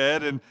feather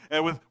bed and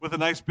with a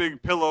nice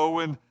big pillow,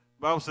 and the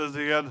Bible says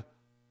he had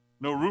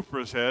no roof for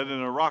his head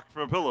and a rock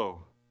for a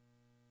pillow.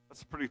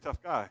 That's a pretty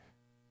tough guy.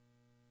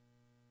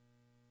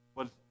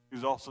 But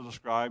he's also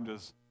described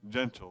as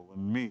gentle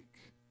and meek.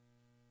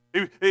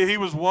 He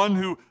was one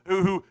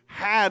who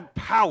had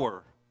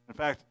power. In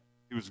fact,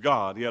 he was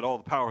God. He had all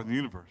the power in the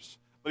universe.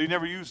 But he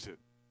never used it.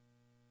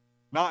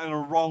 Not in a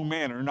wrong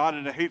manner, not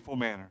in a hateful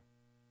manner.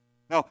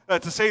 Now,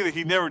 to say that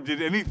he never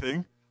did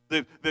anything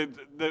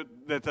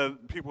that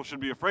people should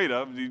be afraid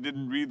of, you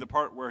didn't read the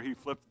part where he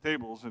flipped the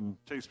tables and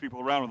chased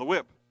people around with a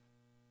whip.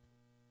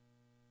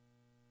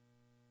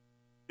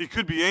 He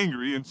could be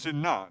angry and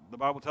sin not. The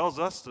Bible tells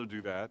us to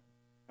do that,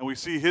 and we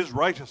see his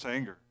righteous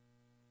anger.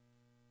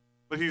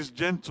 But he's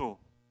gentle.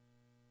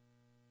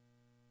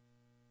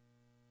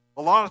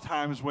 A lot of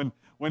times when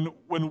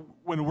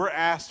we're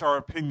asked our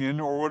opinion,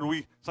 or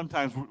when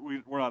sometimes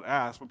we're not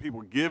asked, when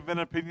people give an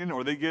opinion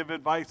or they give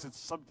advice, it's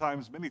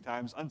sometimes, many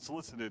times,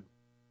 unsolicited.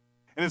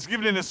 And it's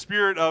given in a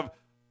spirit of,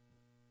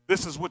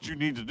 this is what you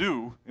need to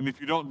do, and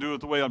if you don't do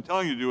it the way I'm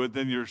telling you to do it,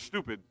 then you're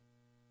stupid.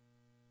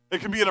 It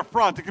can be an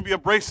affront, it can be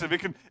abrasive, it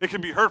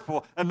can be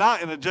hurtful, and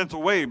not in a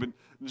gentle way, but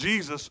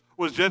Jesus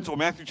was gentle.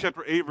 Matthew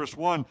chapter 8, verse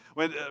 1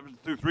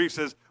 through 3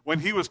 says, when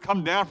he was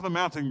come down from the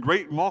mountain,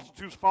 great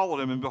multitudes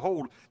followed him, and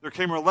behold, there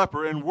came a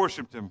leper and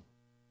worshipped him,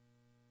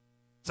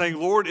 saying,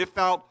 Lord, if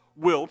thou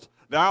wilt,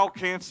 thou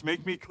canst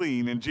make me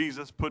clean. And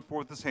Jesus put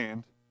forth his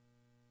hand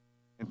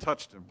and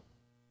touched him,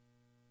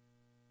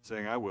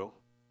 saying, I will.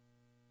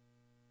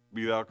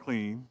 Be thou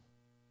clean.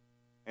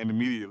 And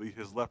immediately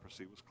his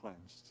leprosy was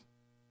cleansed.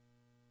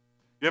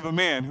 You have a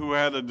man who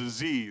had a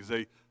disease,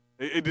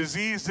 a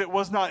disease that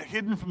was not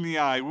hidden from the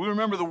eye. We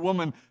remember the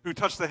woman who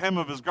touched the hem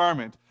of his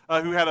garment,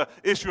 who had an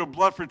issue of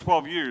blood for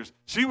 12 years.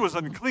 She was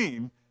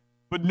unclean,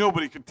 but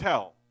nobody could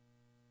tell.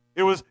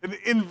 It was an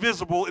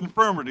invisible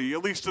infirmity,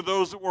 at least to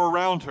those that were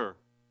around her.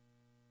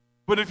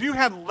 But if you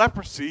had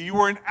leprosy, you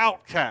were an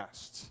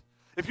outcast.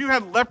 If you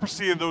had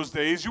leprosy in those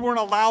days, you weren't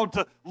allowed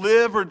to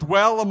live or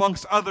dwell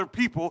amongst other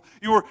people.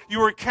 You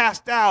were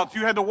cast out.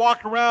 You had to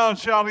walk around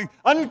shouting,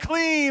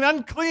 unclean,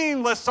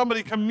 unclean, lest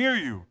somebody come near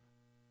you.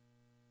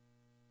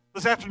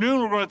 This afternoon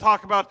we're going to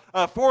talk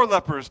about 4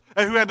 lepers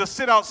who had to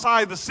sit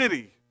outside the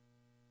city.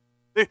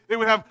 They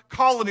would have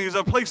colonies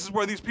of places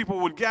where these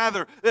people would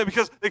gather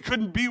because they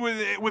couldn't be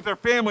with their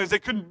families. They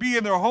couldn't be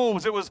in their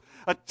homes. It was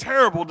a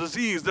terrible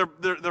disease.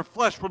 Their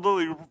flesh would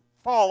literally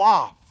fall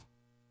off.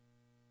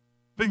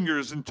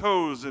 Fingers and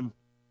toes, and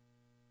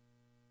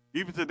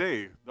even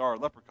today there are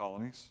leper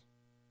colonies.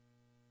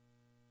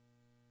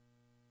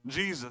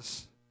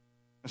 Jesus,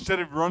 instead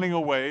of running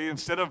away,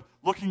 instead of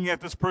looking at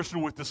this person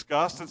with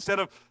disgust, instead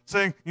of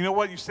saying, you know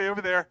what, you stay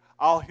over there,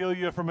 I'll heal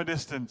you from a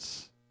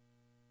distance.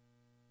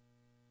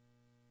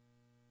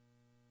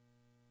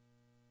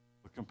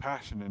 With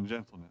compassion and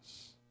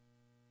gentleness,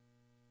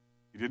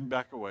 he didn't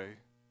back away.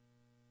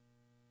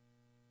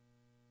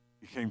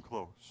 He came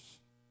close.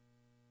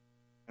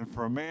 And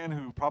for a man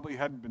who probably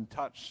hadn't been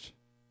touched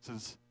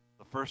since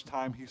the first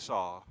time he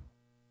saw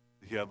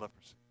that he had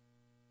leprosy,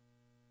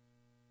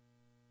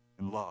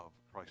 in love,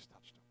 Christ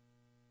touched him.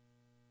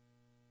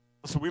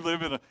 Listen, we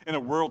live in a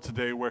world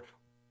today where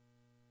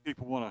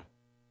people want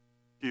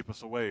to keep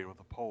us away with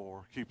a pole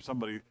or keep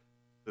somebody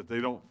that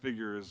they don't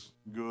figure is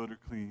good or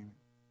clean.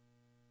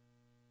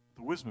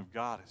 The wisdom of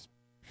God is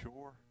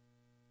pure.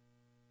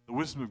 The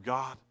wisdom of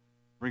God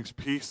brings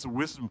peace. The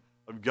wisdom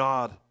of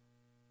God,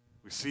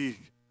 we see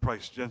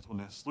Christ's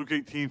gentleness. Luke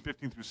 18,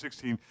 15 through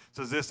 16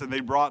 says this, and they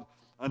brought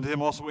unto him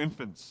also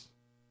infants,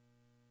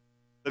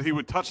 that he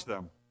would touch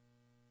them.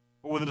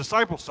 But when the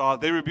disciples saw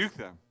it, they rebuked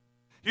them.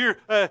 Here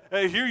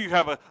you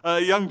have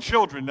young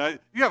children.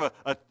 You have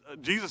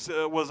Jesus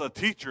was a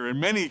teacher, and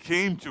many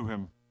came to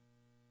him,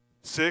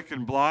 sick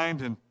and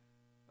blind, and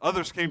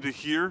others came to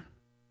hear.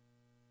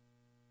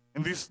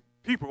 And these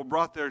people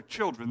brought their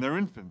children, their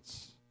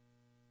infants,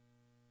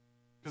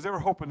 because they were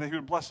hoping that he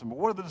would bless them. But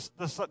what did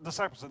the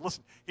disciples say?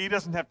 Listen, he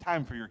doesn't have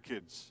time for your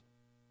kids.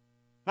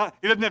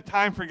 He doesn't have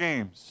time for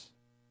games.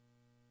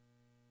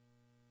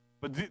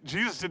 But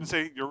Jesus didn't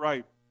say, you're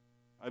right.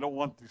 I don't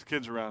want these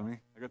kids around me.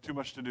 I got too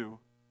much to do.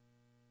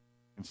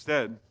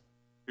 Instead,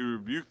 he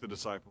rebuked the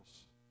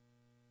disciples.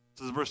 It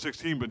says in verse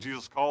 16, but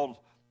Jesus called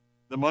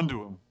them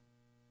unto him.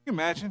 Can you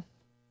imagine?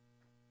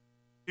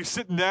 He's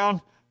sitting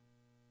down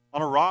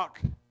on a rock,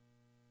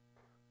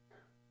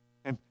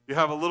 and you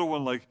have a little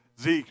one like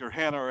Zeke or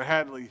Hannah or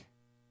Hadley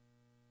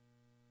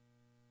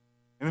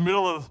in the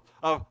middle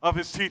of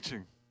his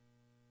teaching.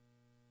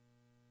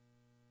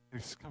 He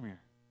says, come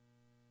here.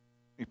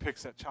 He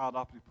picks that child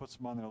up and he puts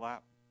him on their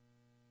lap.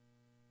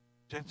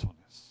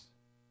 Gentleness.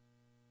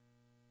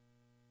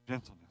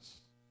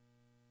 Gentleness.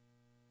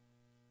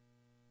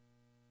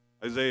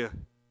 Isaiah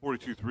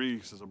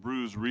 42:3 says, a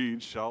bruised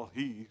reed shall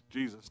he,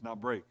 Jesus,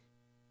 not break,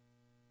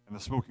 and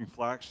the smoking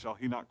flax shall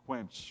he not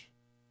quench.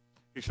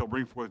 He shall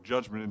bring forth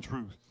judgment and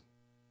truth.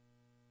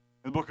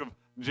 In the book of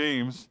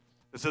James,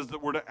 it says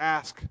that we're to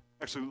ask.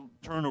 Actually,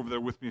 turn over there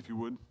with me if you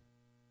would.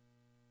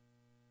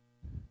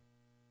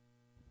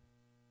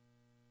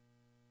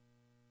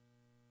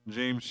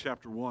 James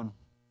chapter 1.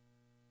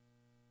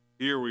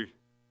 Here we're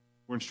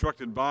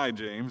instructed by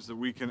James that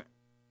we can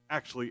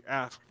actually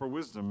ask for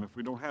wisdom if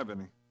we don't have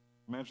any.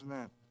 Imagine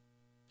that.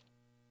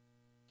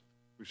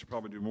 We should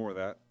probably do more of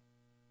that.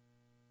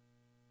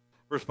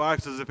 Verse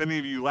 5 says, if any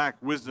of you lack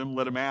wisdom,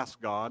 let him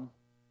ask God.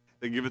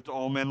 They give it to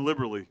all men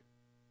liberally.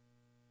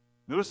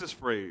 Notice this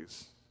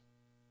phrase,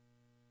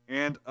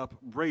 and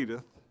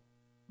upbraideth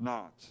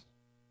not.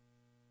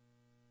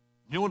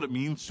 You know what it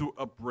means to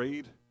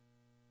upbraid?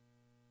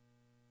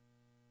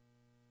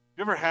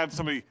 You ever had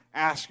somebody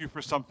ask you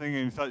for something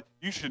and you thought,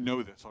 you should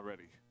know this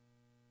already?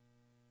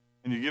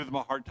 And you give them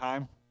a hard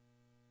time?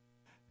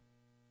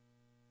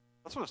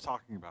 That's what it's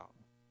talking about.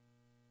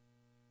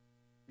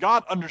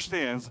 God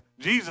understands,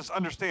 Jesus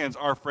understands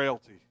our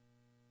frailty.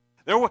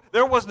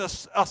 There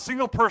wasn't a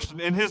single person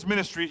in his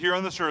ministry here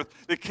on this earth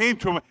that came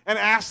to him and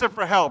asked him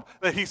for help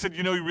that he said,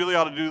 you know, you really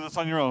ought to do this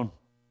on your own.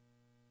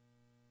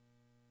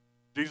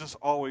 Jesus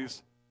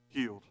always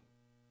healed.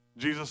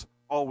 Jesus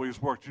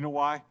always worked. You know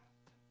why?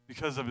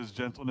 Because of his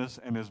gentleness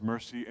and his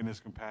mercy and his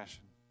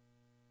compassion.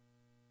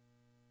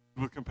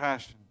 With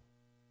compassion.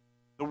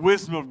 The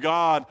wisdom of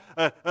God,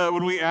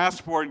 when we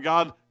ask for it,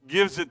 God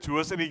gives it to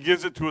us, and he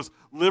gives it to us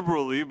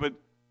liberally, but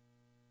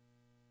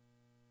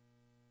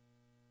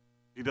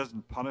he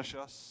doesn't punish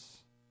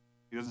us.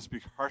 He doesn't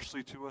speak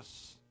harshly to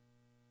us.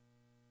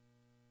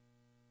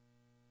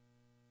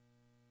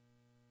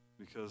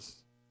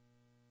 Because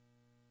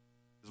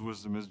his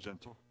wisdom is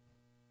gentle.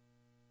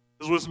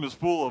 His wisdom is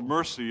full of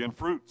mercy and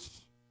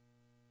fruits.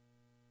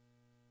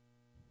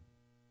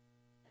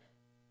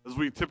 As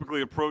we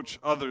typically approach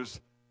others,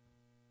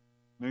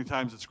 many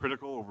times it's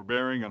critical,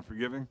 overbearing,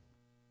 unforgiving.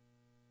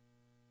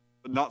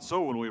 But not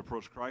so when we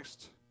approach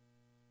Christ.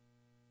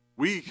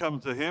 We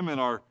come to him in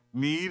our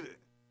need,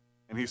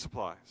 and he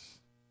supplies.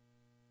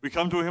 We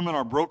come to him in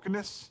our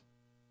brokenness,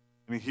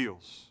 and he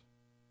heals.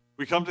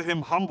 We come to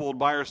him humbled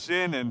by our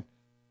sin, and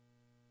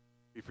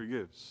he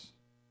forgives.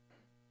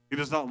 He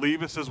does not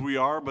leave us as we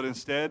are, but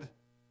instead,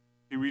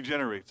 he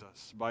regenerates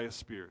us by his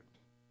Spirit.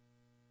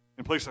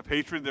 In place of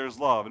hatred, there is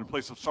love. In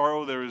place of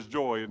sorrow, there is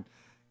joy. And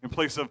in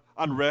place of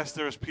unrest,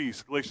 there is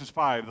peace. Galatians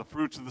 5, the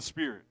fruits of the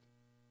Spirit.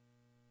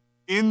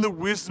 In the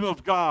wisdom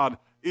of God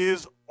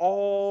is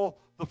all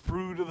the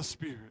fruit of the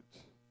Spirit.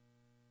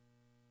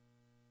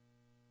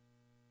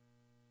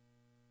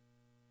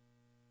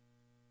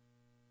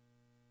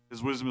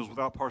 His wisdom is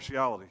without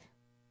partiality.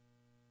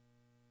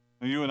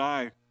 Now, you and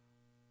I,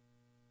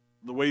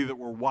 the way that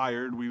we're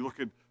wired, we look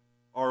at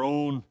our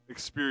own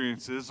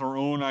experiences, our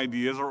own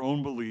ideas, our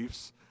own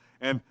beliefs,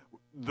 and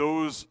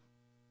those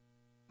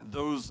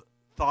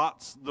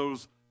thoughts,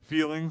 those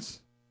feelings,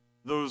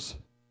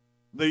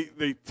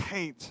 they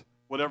taint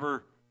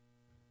whatever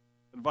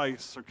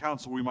advice or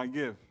counsel we might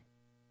give.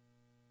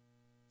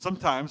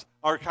 Sometimes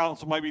our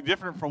counsel might be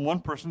different from one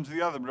person to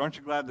the other, but aren't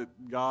you glad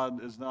that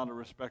God is not a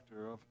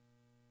respecter of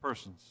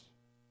persons?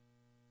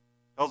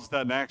 It tells us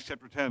that in Acts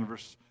chapter 10,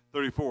 verse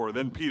 34.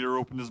 Then Peter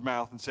opened his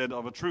mouth and said,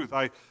 of a truth,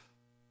 I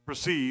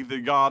perceive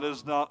that God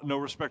is no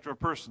respecter of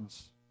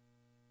persons.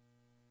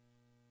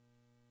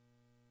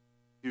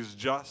 He is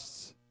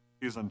just.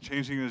 He is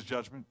unchanging in his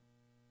judgment.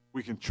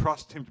 We can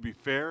trust him to be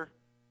fair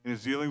in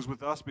his dealings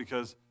with us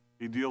because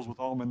he deals with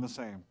all men the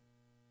same.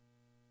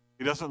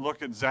 He doesn't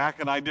look at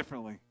Zach and I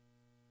differently.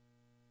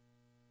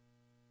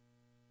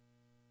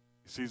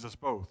 He sees us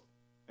both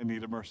in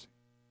need of mercy.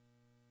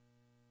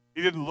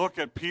 He didn't look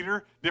at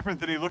Peter different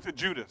than he looked at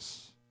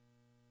Judas.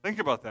 Think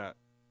about that.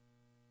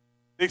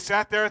 They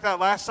sat there at that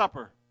Last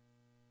Supper.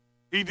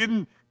 He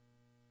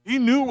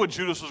knew what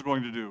Judas was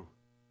going to do.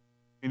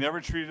 He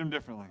never treated him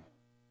differently.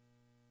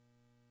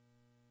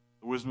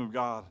 The wisdom of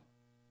God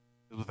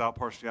is without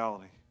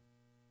partiality,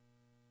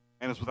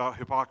 and it's without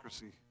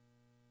hypocrisy.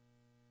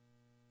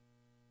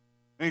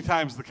 Many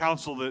times the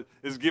counsel that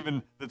is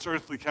given, that's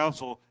earthly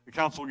counsel, the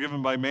counsel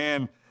given by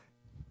man,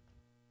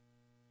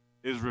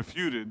 is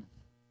refuted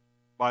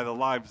by the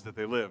lives that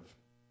they live.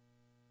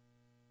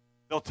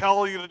 They'll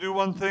tell you to do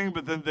one thing,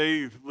 but then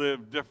they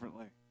live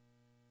differently.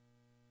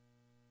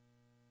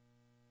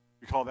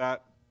 We call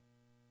that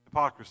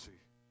hypocrisy.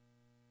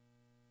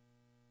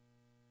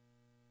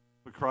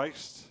 But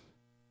Christ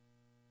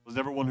was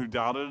never one who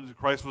doubted.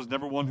 Christ was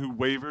never one who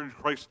wavered.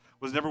 Christ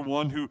was never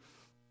one who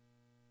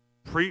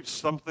preached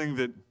something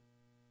that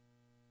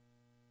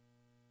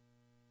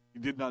he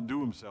did not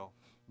do himself.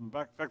 In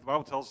fact, the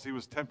Bible tells us he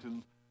was tempted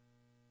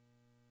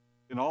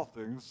in all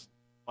things,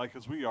 like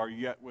as we are,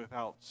 yet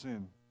without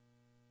sin.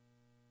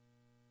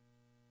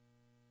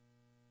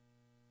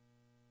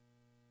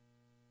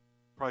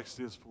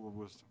 Christ is full of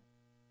wisdom.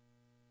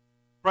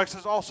 Christ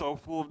is also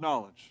full of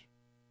knowledge.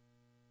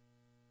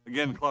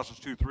 Again,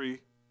 Colossians 2:3,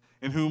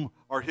 in whom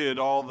are hid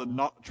all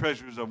the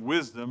treasures of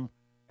wisdom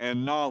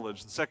and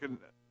knowledge. The second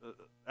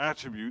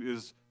attribute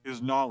is his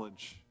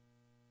knowledge.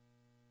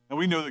 And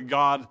we know that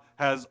God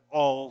has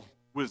all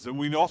wisdom.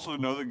 We also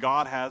know that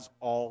God has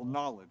all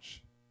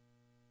knowledge.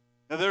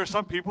 Now, there are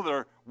some people that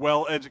are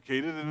well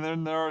educated, and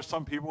then there are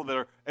some people that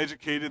are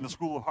educated in the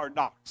school of hard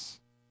knocks.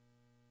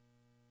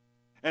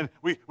 And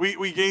we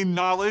gain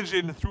knowledge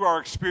through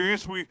our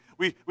experience. We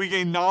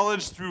gain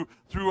knowledge through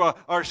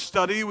our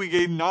study. We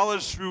gain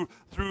knowledge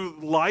through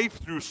life,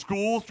 through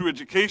school, through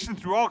education,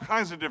 through all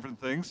kinds of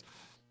different things.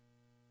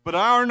 But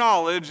our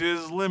knowledge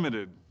is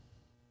limited.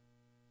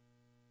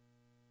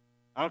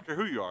 I don't care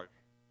who you are.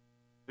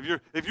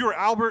 If you're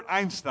Albert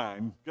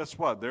Einstein, guess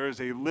what? There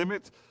is a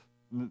limit,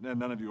 and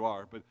none of you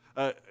are, but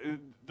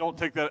don't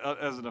take that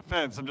as an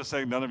offense. I'm just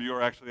saying none of you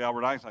are actually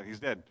Albert Einstein. He's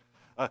dead.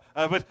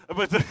 But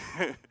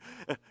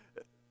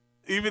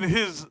even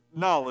his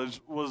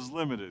knowledge was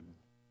limited.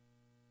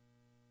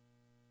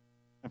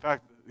 In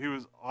fact, he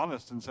was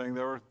honest in saying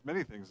there were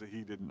many things that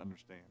he didn't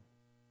understand.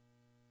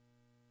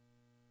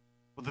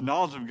 But the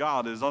knowledge of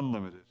God is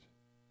unlimited.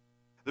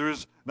 There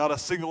is not a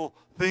single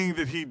thing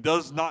that he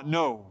does not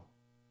know.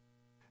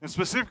 And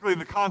specifically in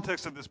the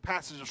context of this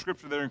passage of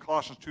Scripture there in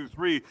Colossians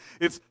 2:3,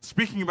 it's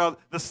speaking about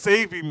the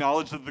saving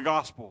knowledge of the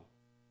gospel.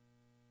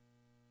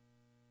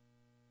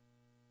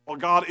 While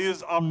God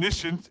is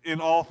omniscient in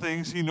all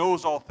things, he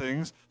knows all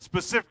things.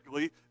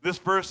 Specifically, this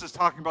verse is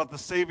talking about the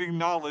saving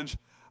knowledge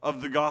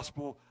of the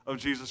gospel of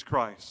Jesus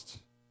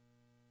Christ.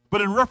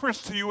 But in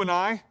reference to you and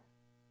I,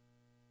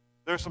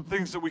 there are some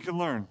things that we can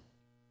learn.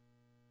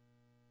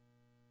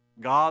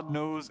 God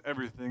knows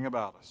everything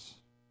about us.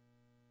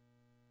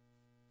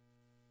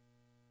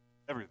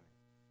 Everything.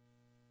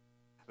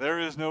 There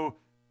is no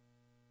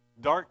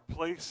dark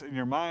place in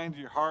your mind,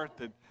 your heart,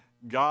 that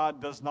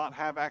God does not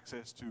have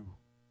access to.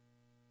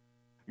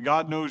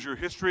 God knows your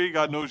history.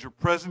 God knows your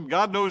present.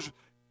 God knows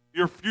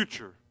your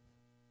future.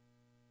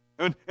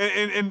 And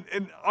isn't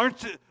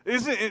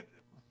it?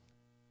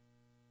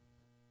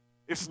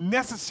 It's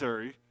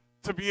necessary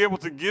to be able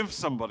to give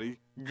somebody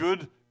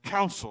good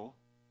counsel,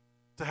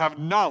 to have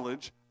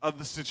knowledge of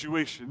the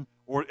situation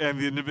and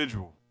the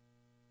individual.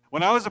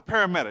 When I was a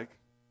paramedic,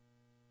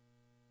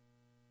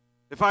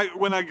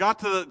 when I got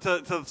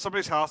to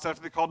somebody's house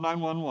after they called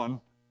 911,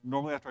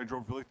 normally after I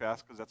drove really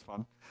fast because that's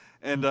fun,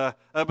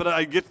 but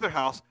I get to their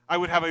house, I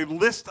would have a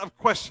list of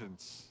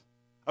questions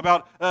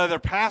about their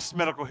past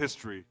medical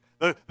history,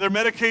 their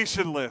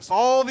medication list,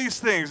 all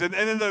these things, and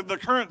then the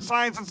current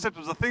signs and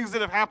symptoms, the things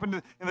that have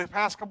happened in the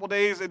past couple of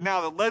days and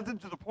now that led them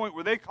to the point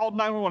where they called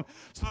 911,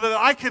 so that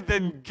I could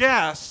then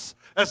guess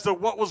as to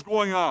what was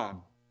going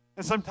on.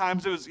 And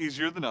sometimes it was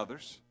easier than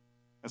others,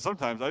 and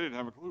sometimes I didn't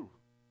have a clue.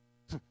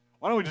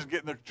 Why don't we just get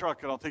in the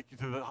truck and I'll take you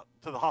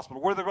to the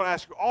hospital, where they're going to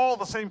ask you all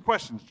the same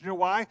questions. Do you know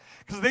why?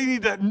 Because they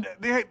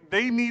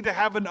need to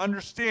have an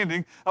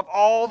understanding of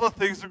all the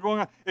things that are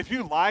going on.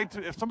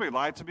 If somebody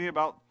lied to me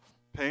about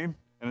pain,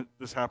 and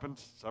this happened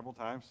several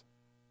times,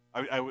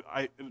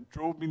 it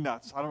drove me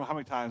nuts. I don't know how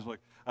many times.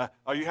 Like,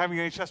 are you having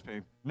any chest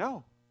pain?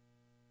 No.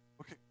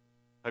 Okay.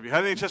 Have you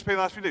had any chest pain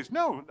the last few days?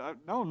 No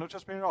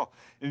chest pain at all.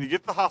 And you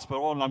get to the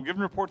hospital, and I'm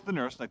giving a report to the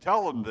nurse, and I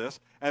tell them this,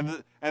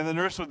 and the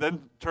nurse would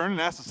then turn and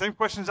ask the same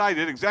questions I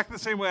did, exactly the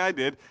same way I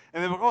did,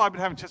 and then, I've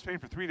been having chest pain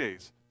for 3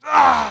 days.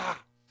 I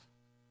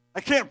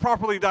can't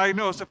properly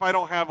diagnose if I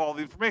don't have all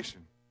the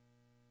information.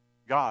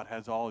 God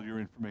has all your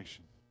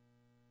information.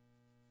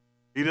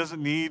 He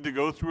doesn't need to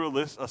go through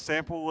a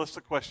sample list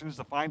of questions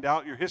to find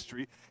out your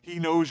history. He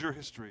knows your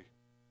history.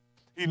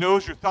 He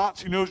knows your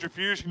thoughts. He knows your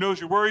fears. He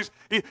knows your worries.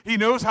 He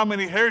knows how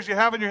many hairs you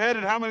have in your head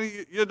and how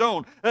many you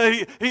don't.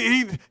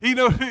 He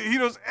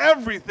knows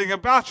everything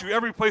about you,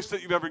 every place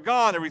that you've ever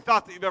gone, every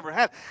thought that you've ever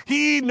had.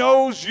 He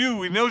knows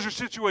you. He knows your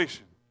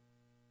situation.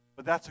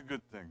 But that's a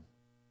good thing,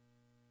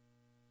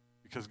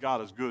 because God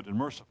is good and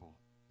merciful.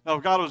 Now,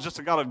 if God was just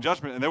a God of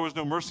judgment and there was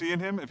no mercy in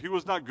him, if he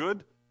was not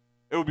good,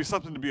 it would be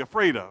something to be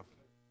afraid of.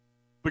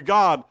 But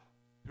God,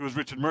 who is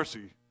rich in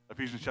mercy,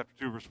 Ephesians chapter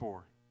 2, verse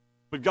 4.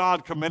 But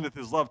God commendeth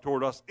his love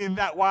toward us, in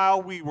that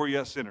while we were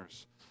yet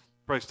sinners,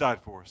 Christ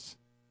died for us.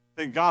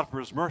 Thank God for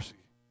his mercy.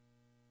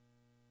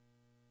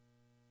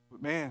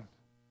 But man,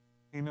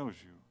 he knows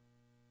you.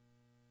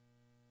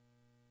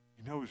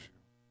 He knows you.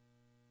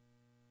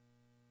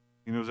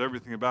 He knows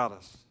everything about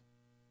us.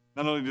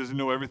 Not only does he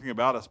know everything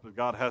about us, but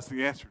God has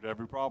the answer to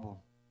every problem.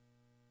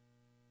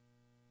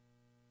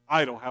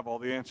 I don't have all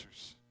the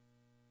answers.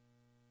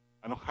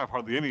 I don't have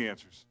hardly any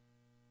answers.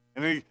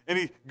 And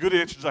any good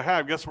answers I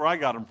have, guess where I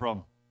got them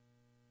from?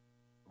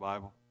 The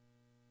Bible.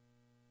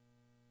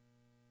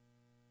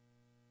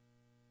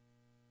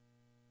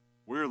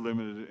 We're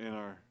limited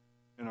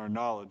in our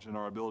knowledge and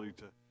our ability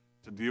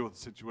to deal with the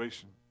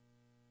situation.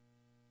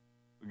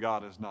 But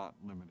God is not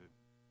limited.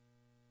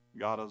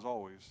 God is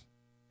always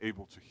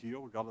able to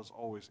heal. God is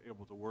always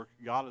able to work.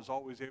 God is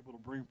always able to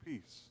bring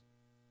peace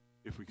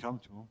if we come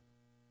to him.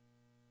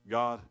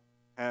 God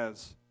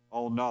has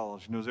all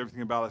knowledge. He knows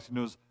everything about us. He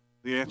knows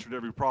the answer to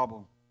every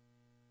problem.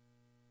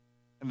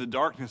 And the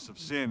darkness of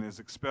sin is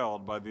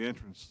expelled by the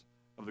entrance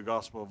of the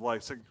gospel of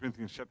light. 2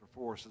 Corinthians chapter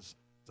 4 says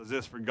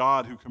this, "For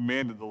God, who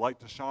commanded the light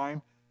to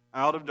shine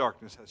out of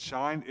darkness, has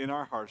shined in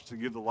our hearts to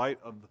give the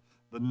light of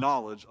the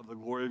knowledge of the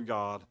glory of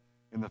God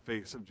in the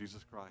face of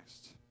Jesus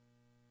Christ."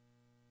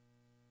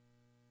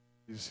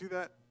 Did you see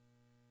that?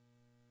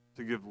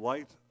 To give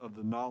light of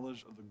the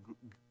knowledge of the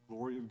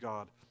glory of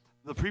God.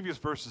 The previous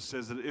verses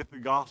says that if the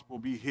gospel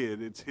be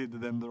hid, it's hid to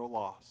them that are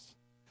lost.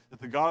 That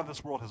the God of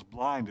this world has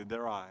blinded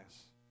their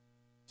eyes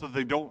so that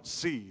they don't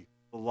see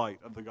the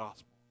light of the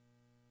gospel.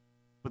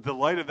 But the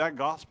light of that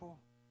gospel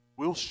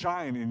will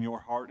shine in your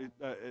heart.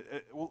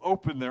 It will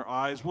open their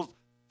eyes. Will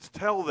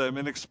tell them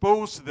and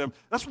expose to them.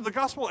 That's what the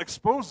gospel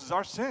exposes,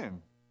 our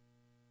sin.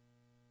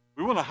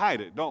 We want to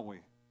hide it, don't we?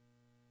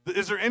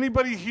 Is there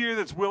anybody here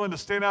that's willing to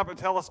stand up and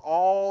tell us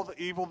all the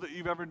evil that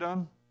you've ever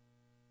done?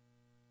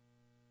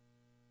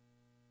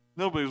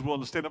 Nobody's willing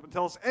to stand up and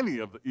tell us any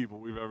of the evil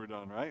we've ever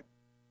done, right?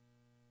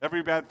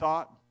 Every bad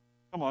thought.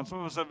 Come on, some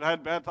of us have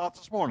had bad thoughts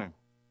this morning.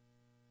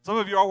 Some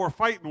of you all were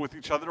fighting with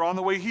each other on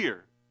the way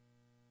here.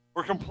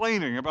 Or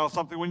complaining about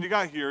something when you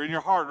got here in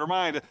your heart or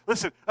mind.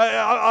 Listen,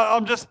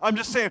 I'm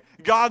just saying,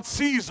 God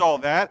sees all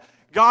that.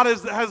 God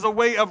has a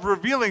way of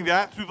revealing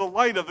that through the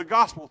light of the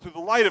gospel, through the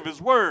light of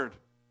His Word.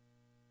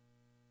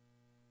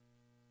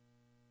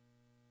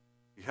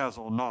 He has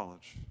all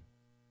knowledge.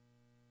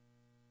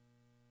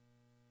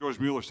 George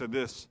Mueller said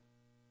this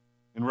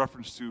in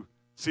reference to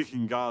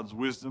seeking God's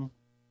wisdom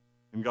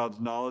and God's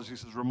knowledge. He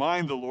says,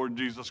 "Remind the Lord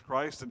Jesus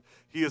Christ that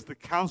He is the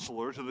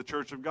counselor to the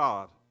church of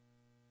God.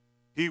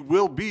 He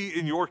will be,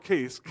 in your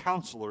case,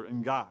 counselor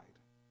and guide,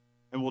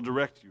 and will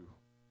direct you.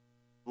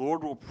 The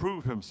Lord will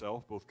prove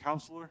Himself both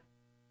counselor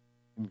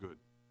and good."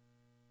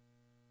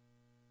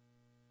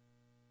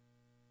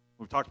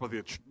 We've talked about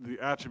the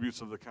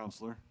attributes of the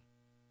counselor.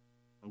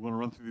 I'm going to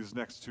run through these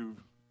next two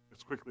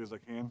as quickly as I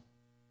can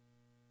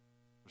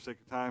for sake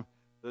of time.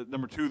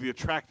 Number 2, the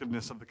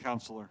attractiveness of the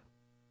counselor.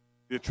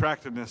 The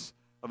attractiveness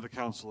of the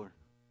counselor.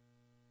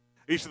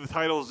 Each of the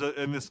titles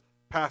in this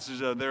passage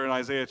there in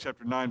Isaiah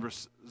chapter 9,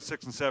 verse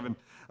 6 and 7,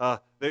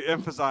 they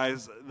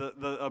emphasize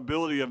the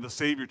ability of the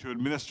Savior to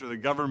administer the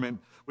government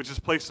which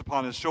is placed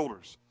upon His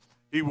shoulders.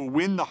 He will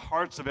win the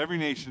hearts of every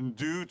nation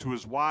due to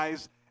His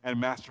wise and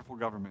masterful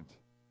government.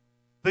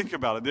 Think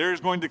about it. There is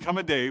going to come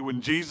a day when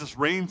Jesus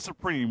reigns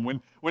supreme,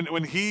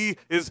 when He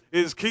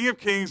is King of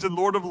kings and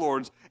Lord of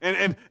lords,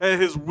 and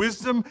His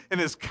wisdom and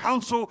His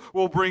counsel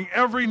will bring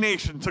every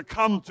nation to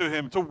come to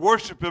Him, to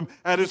worship Him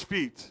at His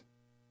feet.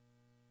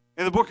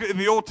 In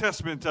the Old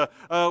Testament,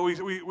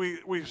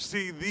 we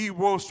see the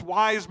most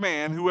wise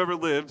man who ever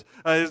lived.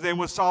 His name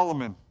was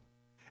Solomon.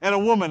 And a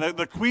woman,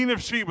 the Queen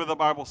of Sheba, the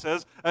Bible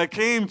says,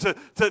 came to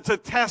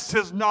test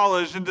his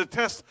knowledge and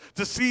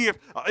to see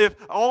if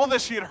all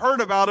that she had heard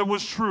about him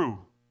was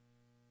true.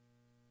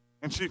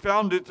 And she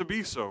found it to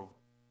be so.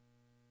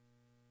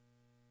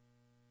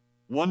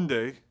 One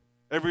day,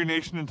 every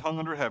nation and tongue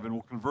under heaven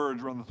will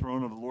converge around the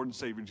throne of the Lord and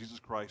Savior, Jesus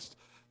Christ,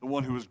 the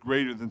one who is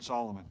greater than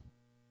Solomon.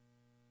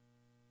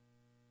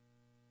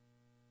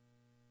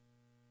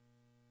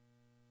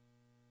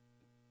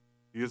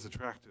 He is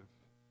attractive.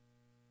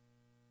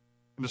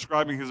 In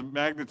describing His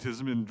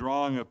magnetism in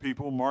drawing a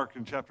people, Mark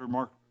chapter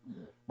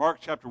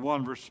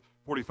 1, verse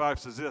 45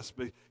 says this,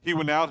 "But He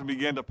went out and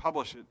began to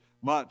publish it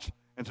much,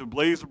 and to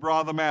blaze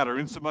abroad the matter,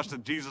 insomuch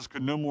that Jesus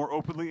could no more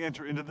openly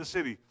enter into the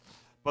city,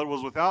 but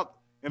was without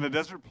in a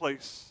desert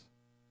place,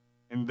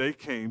 and they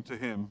came to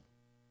Him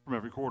from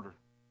every quarter."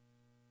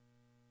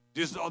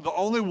 Jesus is the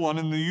only one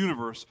in the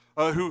universe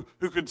who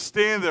could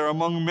stand there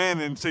among men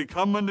and say,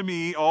 "Come unto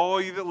me,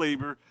 all ye that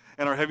labor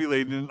and are heavy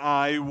laden, and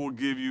I will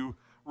give you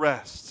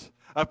rest."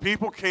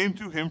 People came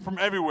to Him from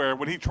everywhere.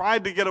 When He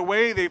tried to get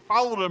away, they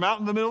followed Him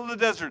out in the middle of the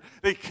desert.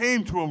 They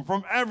came to Him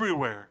from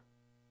everywhere.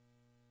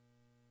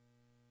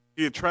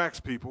 He attracts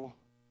people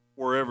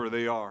wherever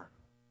they are.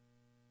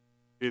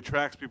 He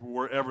attracts people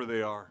wherever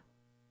they are.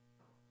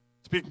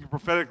 Speaking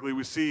prophetically,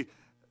 we see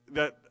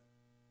that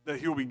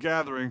He will be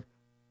gathering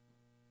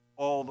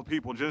all the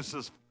people.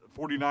 Genesis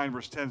 49,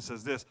 verse 10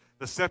 says this,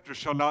 "The scepter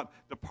shall not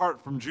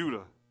depart from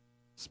Judah,"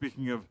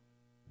 speaking of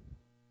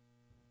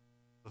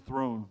the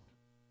throne,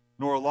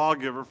 "nor a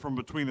lawgiver from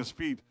between his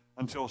feet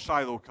until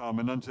Shiloh come,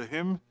 and unto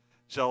him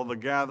shall the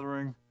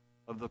gathering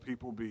of the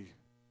people be."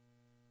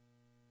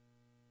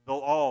 They'll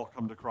all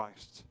come to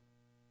Christ.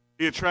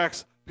 He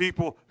attracts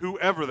people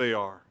whoever they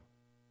are.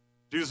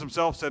 Jesus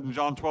Himself said in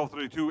John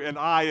 12:32, "And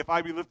I, if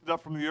I be lifted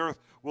up from the earth,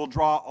 will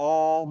draw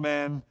all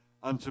men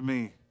unto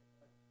me."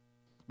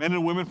 Men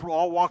and women from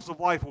all walks of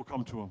life will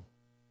come to Him.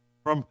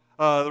 From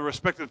the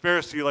respected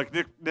Pharisee like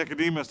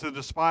Nicodemus to the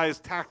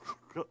despised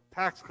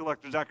tax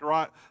collector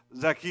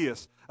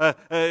Zacchaeus.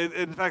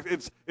 In fact,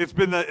 it's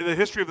been the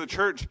history of the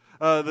church,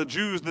 the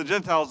Jews and the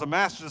Gentiles, the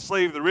master, the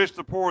slave, the rich,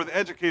 the poor, the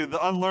educated,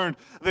 the unlearned.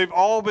 They've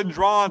all been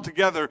drawn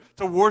together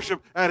to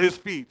worship at His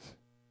feet.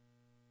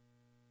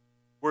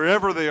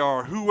 Wherever they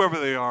are, whoever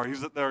they are,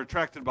 they're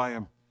attracted by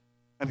Him.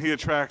 And He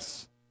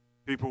attracts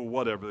people,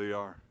 whatever they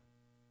are.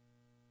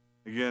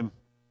 Again,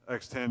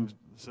 Acts 10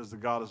 says that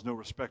God is no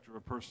respecter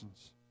of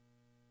persons.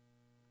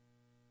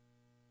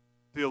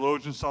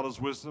 Theologians sought his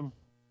wisdom.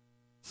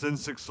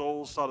 Sin-sick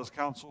souls sought his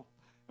counsel.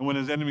 And when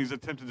his enemies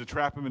attempted to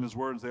trap him in his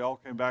words, they all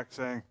came back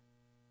saying,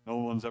 no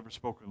one's ever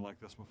spoken like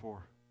this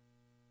before.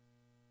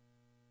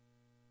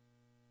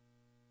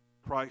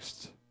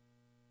 Christ,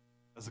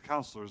 as a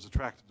counselor, is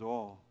attractive to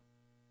all.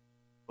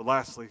 But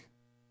lastly,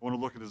 I want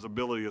to look at his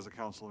ability as a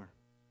counselor.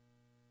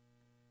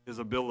 His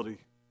ability.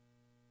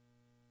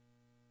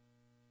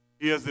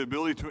 He has the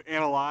ability to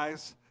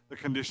analyze the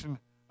condition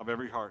of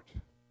every heart.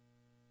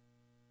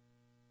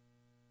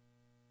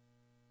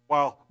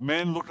 While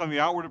men look on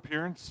the outward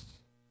appearance,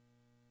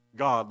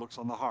 God looks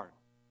on the heart.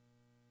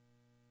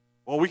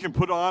 While we can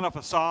put on a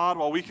facade,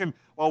 while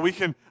we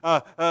can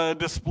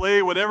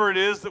display whatever it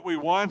is that we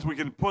want, we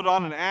can put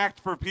on an act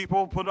for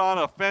people, put on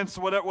a fence,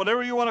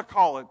 whatever you want to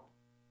call it.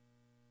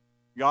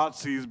 God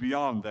sees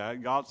beyond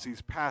that. God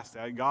sees past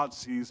that. God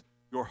sees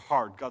your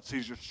heart. God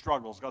sees your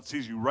struggles. God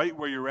sees you right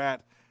where you're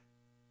at.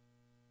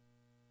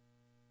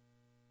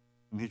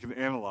 And he can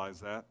analyze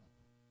that.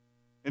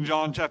 In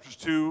John chapters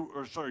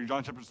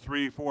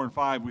 3, 4, and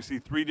 5, we see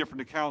three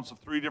different accounts of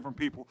three different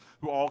people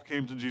who all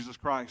came to Jesus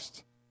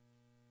Christ.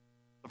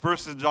 The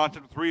first in John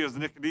chapter 3 is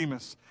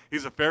Nicodemus.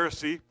 He's a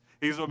Pharisee.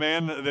 He's a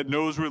man that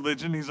knows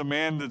religion. He's a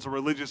man that's a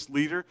religious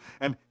leader.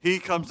 And he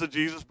comes to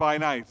Jesus by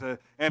night.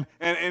 And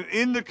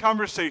in the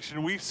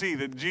conversation, we see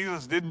that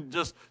Jesus didn't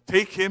just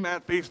take him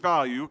at face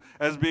value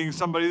as being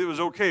somebody that was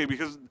okay,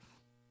 because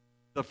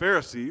the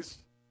Pharisees,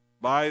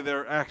 by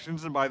their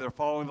actions and by their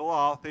following the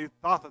law, they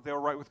thought that they were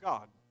right with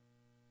God.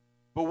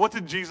 But what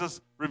did Jesus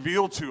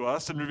reveal to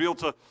us and reveal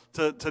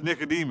to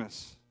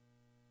Nicodemus?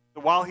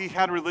 That while he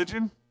had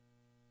religion,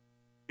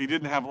 he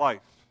didn't have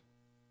life.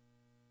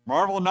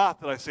 Marvel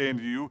not that I say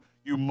unto you,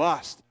 you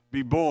must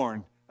be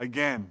born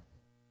again.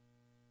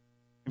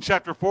 In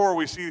chapter 4,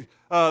 we see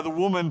the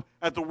woman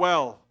at the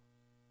well.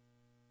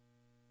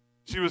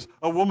 She was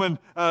a woman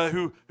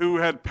who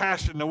had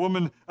passion, a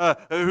woman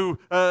who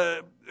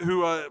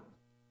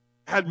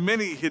had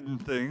many hidden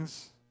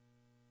things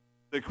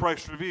that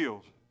Christ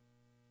revealed.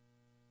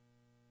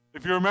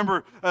 If you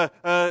remember,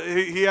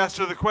 he asked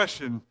her the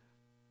question,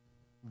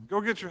 go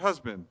get your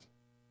husband.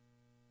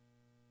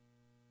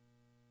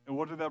 And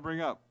what did that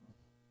bring up?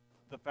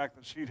 The fact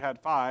that she'd had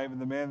 5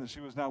 and the man that she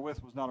was now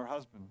with was not her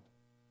husband.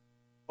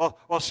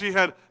 While she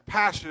had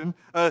passion,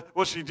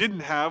 what she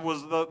didn't have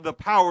was the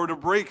power to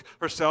break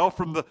herself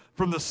from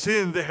the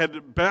sin that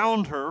had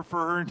bound her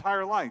for her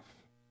entire life.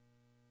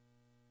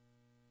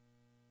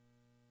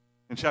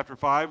 In chapter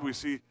 5, we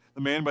see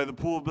the man by the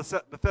pool of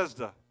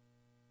Bethesda,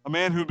 a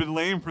man who had been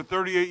lame for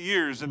 38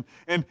 years and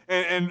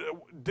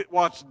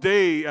watched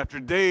day after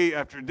day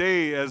after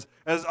day as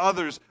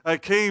others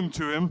came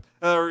to him,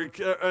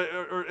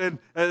 and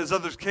as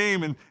others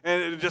came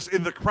and just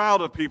in the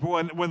crowd of people.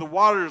 And when the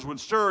waters would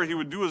stir, he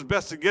would do his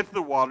best to get to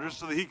the waters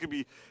so that he could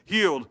be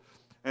healed.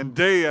 And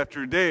day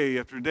after day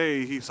after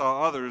day, he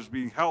saw others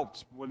being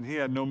helped when he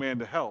had no man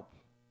to help.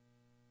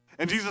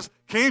 And Jesus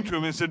came to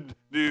him and said,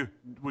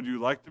 would you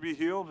like to be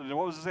healed? And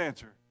what was his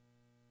answer?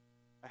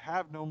 I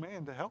have no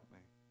man to help me.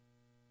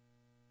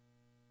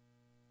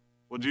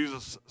 What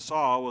Jesus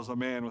saw was a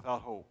man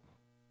without hope.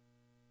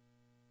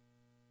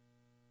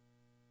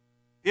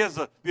 He has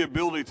the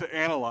ability to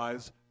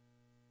analyze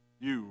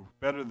you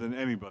better than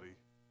anybody.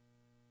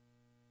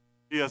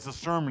 He has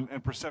discernment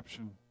and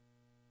perception.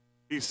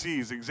 He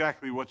sees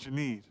exactly what you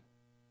need.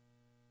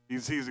 He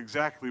sees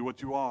exactly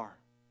what you are.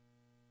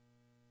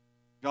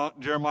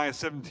 Jeremiah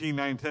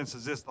 17:9-10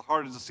 says this, the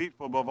heart is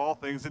deceitful above all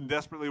things and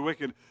desperately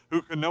wicked.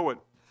 Who can know it?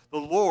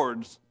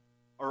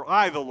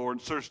 I, the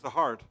Lord, search the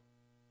heart.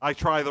 I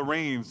try the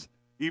reins,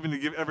 even to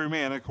give every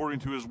man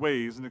according to his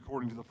ways and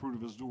according to the fruit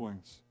of his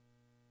doings.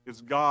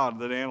 It's God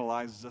that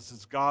analyzes us.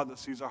 It's God that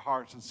sees our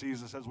hearts and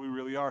sees us as we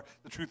really are.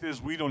 The truth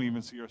is, we don't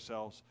even see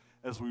ourselves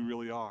as we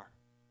really are.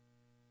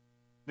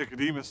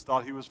 Nicodemus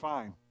thought he was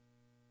fine.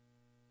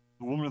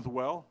 The woman at the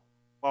well,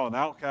 while an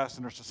outcast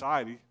in her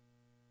society,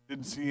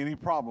 didn't see any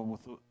problem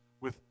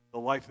with the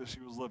life that she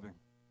was living.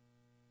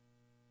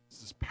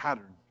 It's this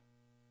pattern.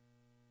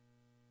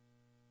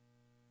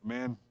 The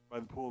man by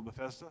the pool of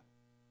Bethesda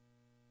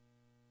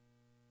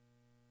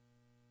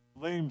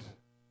blamed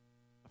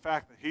the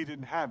fact that he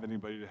didn't have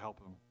anybody to help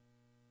him.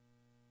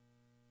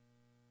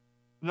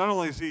 Not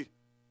only does he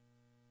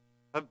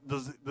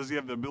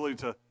have the ability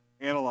to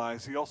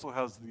analyze, he also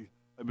has the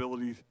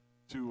ability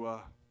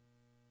to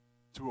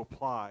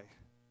apply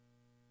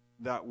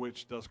that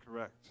which does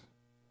correct.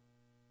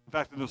 In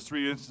fact, in those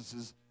 3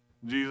 instances,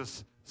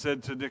 Jesus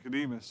said to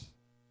Nicodemus,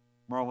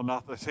 marvel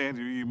not that I say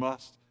unto you, you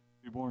must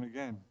be born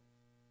again.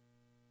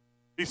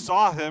 He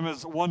saw him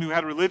as one who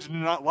had religion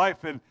and not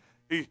life, and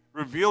he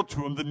revealed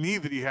to him the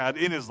need that he had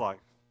in his life.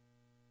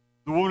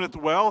 The woman at the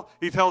well,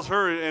 he tells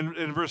her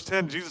in verse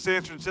 10, Jesus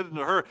answered and said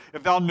unto her,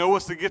 if thou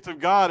knowest the gift of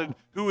God and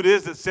who it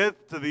is that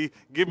saith to thee,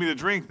 give me to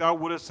drink, thou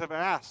wouldest have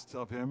asked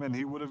of him, and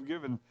he would have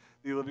given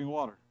thee living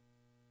water.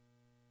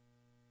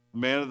 The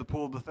man at the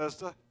pool of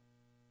Bethesda,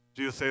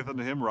 Jesus saith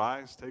unto him,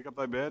 Rise, take up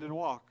thy bed, and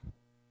walk.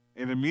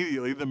 And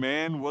immediately the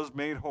man was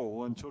made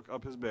whole, and took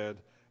up his bed,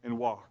 and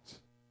walked.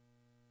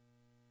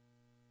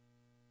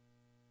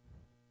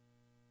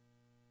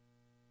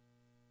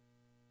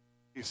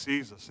 He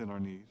sees us in our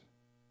need.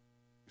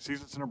 He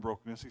sees us in our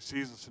brokenness. He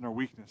sees us in our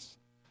weakness.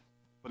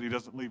 But he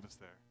doesn't leave us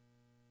there.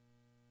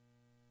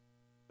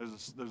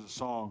 There's a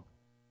song,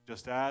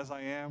 Just As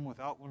I Am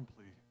Without One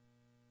Plea.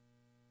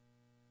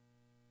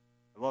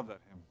 I love that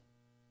hymn.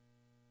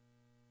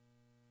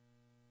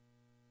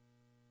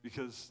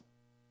 Because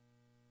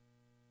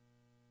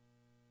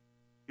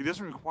he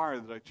doesn't require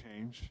that I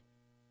change.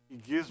 He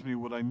gives me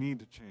what I need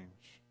to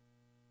change.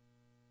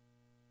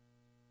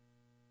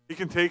 He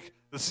can take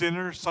the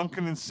sinner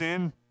sunken in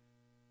sin,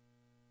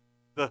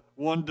 the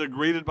one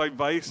degraded by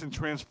vice, and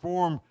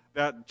transform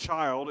that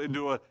child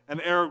into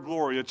an heir of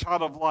glory, a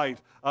child of light,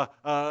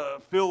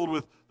 filled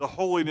with the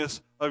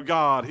holiness of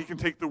God. He can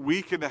take the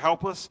weak and the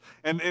helpless,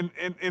 and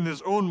in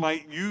his own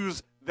might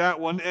use that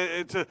one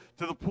to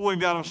the pulling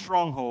down of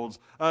strongholds.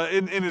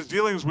 In his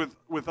dealings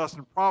with us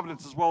in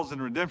providence as well as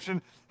in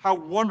redemption, how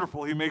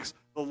wonderful he makes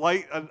the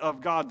light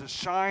of God to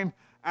shine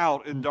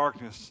out in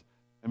darkness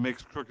and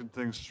makes crooked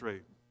things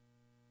straight.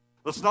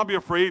 Let's not be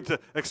afraid to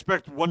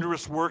expect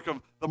wondrous work of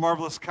the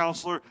marvelous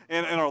counselor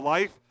in our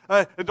life.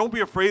 And don't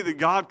be afraid that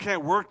God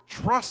can't work.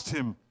 Trust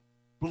him.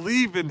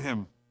 Believe in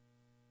him.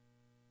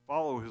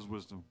 Follow his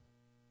wisdom.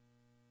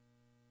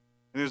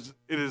 It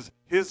is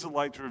his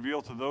delight to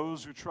reveal to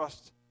those who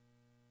trust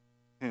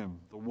him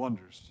the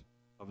wonders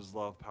of his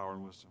love, power,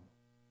 and wisdom.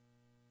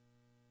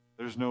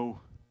 There's no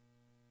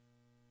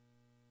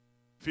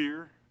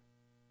fear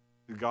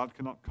that God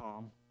cannot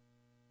calm.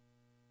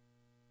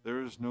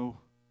 There is no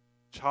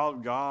child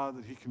of God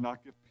that he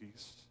cannot give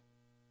peace.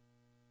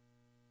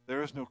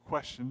 There is no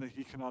question that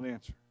he cannot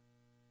answer.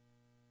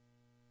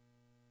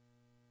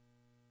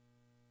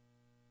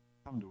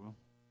 Come to him.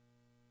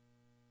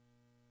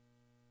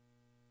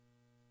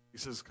 He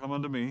says, Come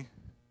unto me,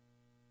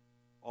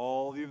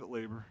 all ye that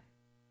labor,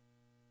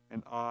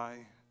 and I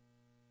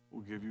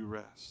will give you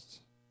rest.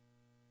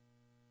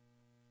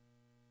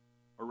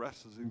 Our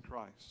rest is in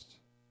Christ.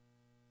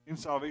 In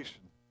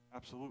salvation,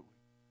 absolutely.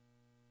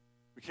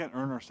 We can't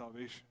earn our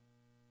salvation.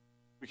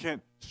 We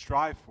can't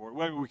strive for it.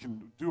 Well, we can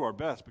do our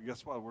best, but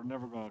guess what? We're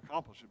never going to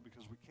accomplish it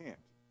because we can't.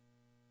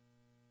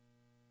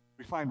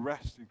 We find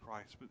rest in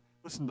Christ. But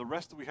listen, the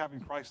rest that we have in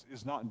Christ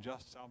is not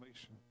just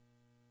salvation.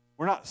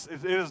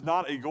 It is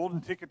not a golden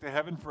ticket to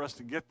heaven for us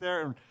to get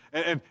there.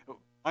 And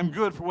I'm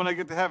good for when I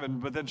get to heaven,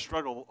 but then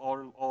struggle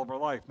all of our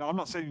life. Now, I'm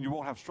not saying you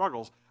won't have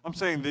struggles. I'm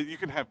saying that you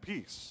can have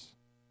peace.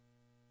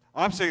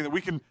 I'm saying that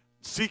we can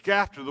seek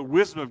after the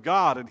wisdom of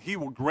God, and he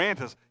will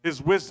grant us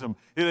his wisdom,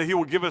 that he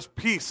will give us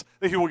peace,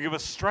 that he will give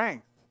us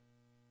strength.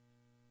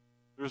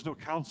 There is no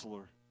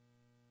counselor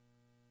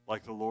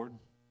like the Lord.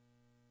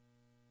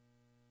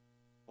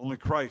 Only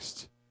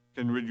Christ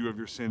can rid you of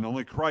your sin.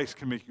 Only Christ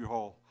can make you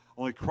whole.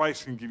 Only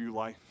Christ can give you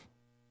life.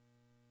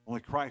 Only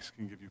Christ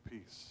can give you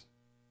peace.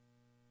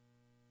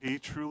 He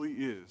truly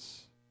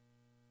is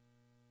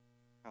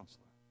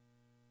counselor.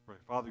 Pray.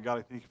 Father God,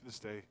 I thank you for this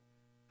day.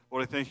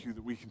 Lord, I thank you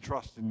that we can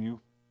trust in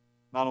you,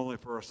 not only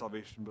for our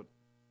salvation, but,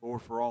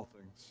 Lord, for all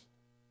things.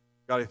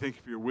 God, I thank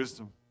you for your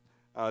wisdom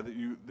that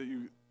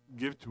you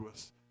give to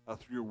us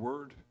through your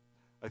word.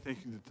 I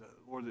thank you that,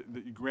 Lord,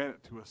 that you grant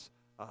it to us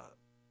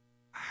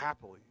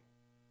happily,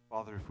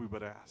 Father, if we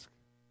but ask.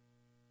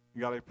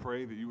 And God, I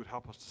pray that you would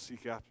help us to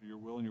seek after your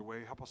will and your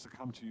way. Help us to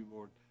come to you,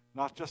 Lord,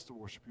 not just to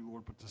worship you,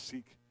 Lord, but to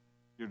seek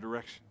your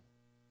direction.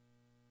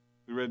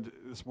 We read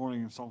this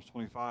morning in Psalms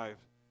 25,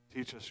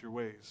 teach us your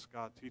ways.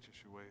 God, teach us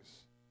your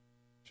ways.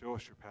 Show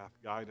us your path.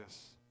 Guide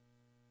us,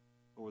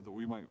 Lord, that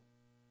we might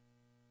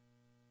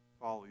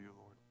follow you,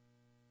 Lord.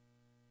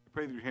 I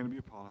pray that your hand be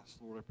upon us.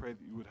 Lord, I pray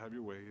that you would have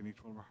your way in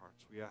each one of our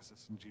hearts. We ask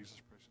this in Jesus'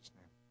 precious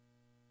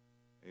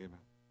name. Amen.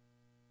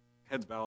 Heads bowed.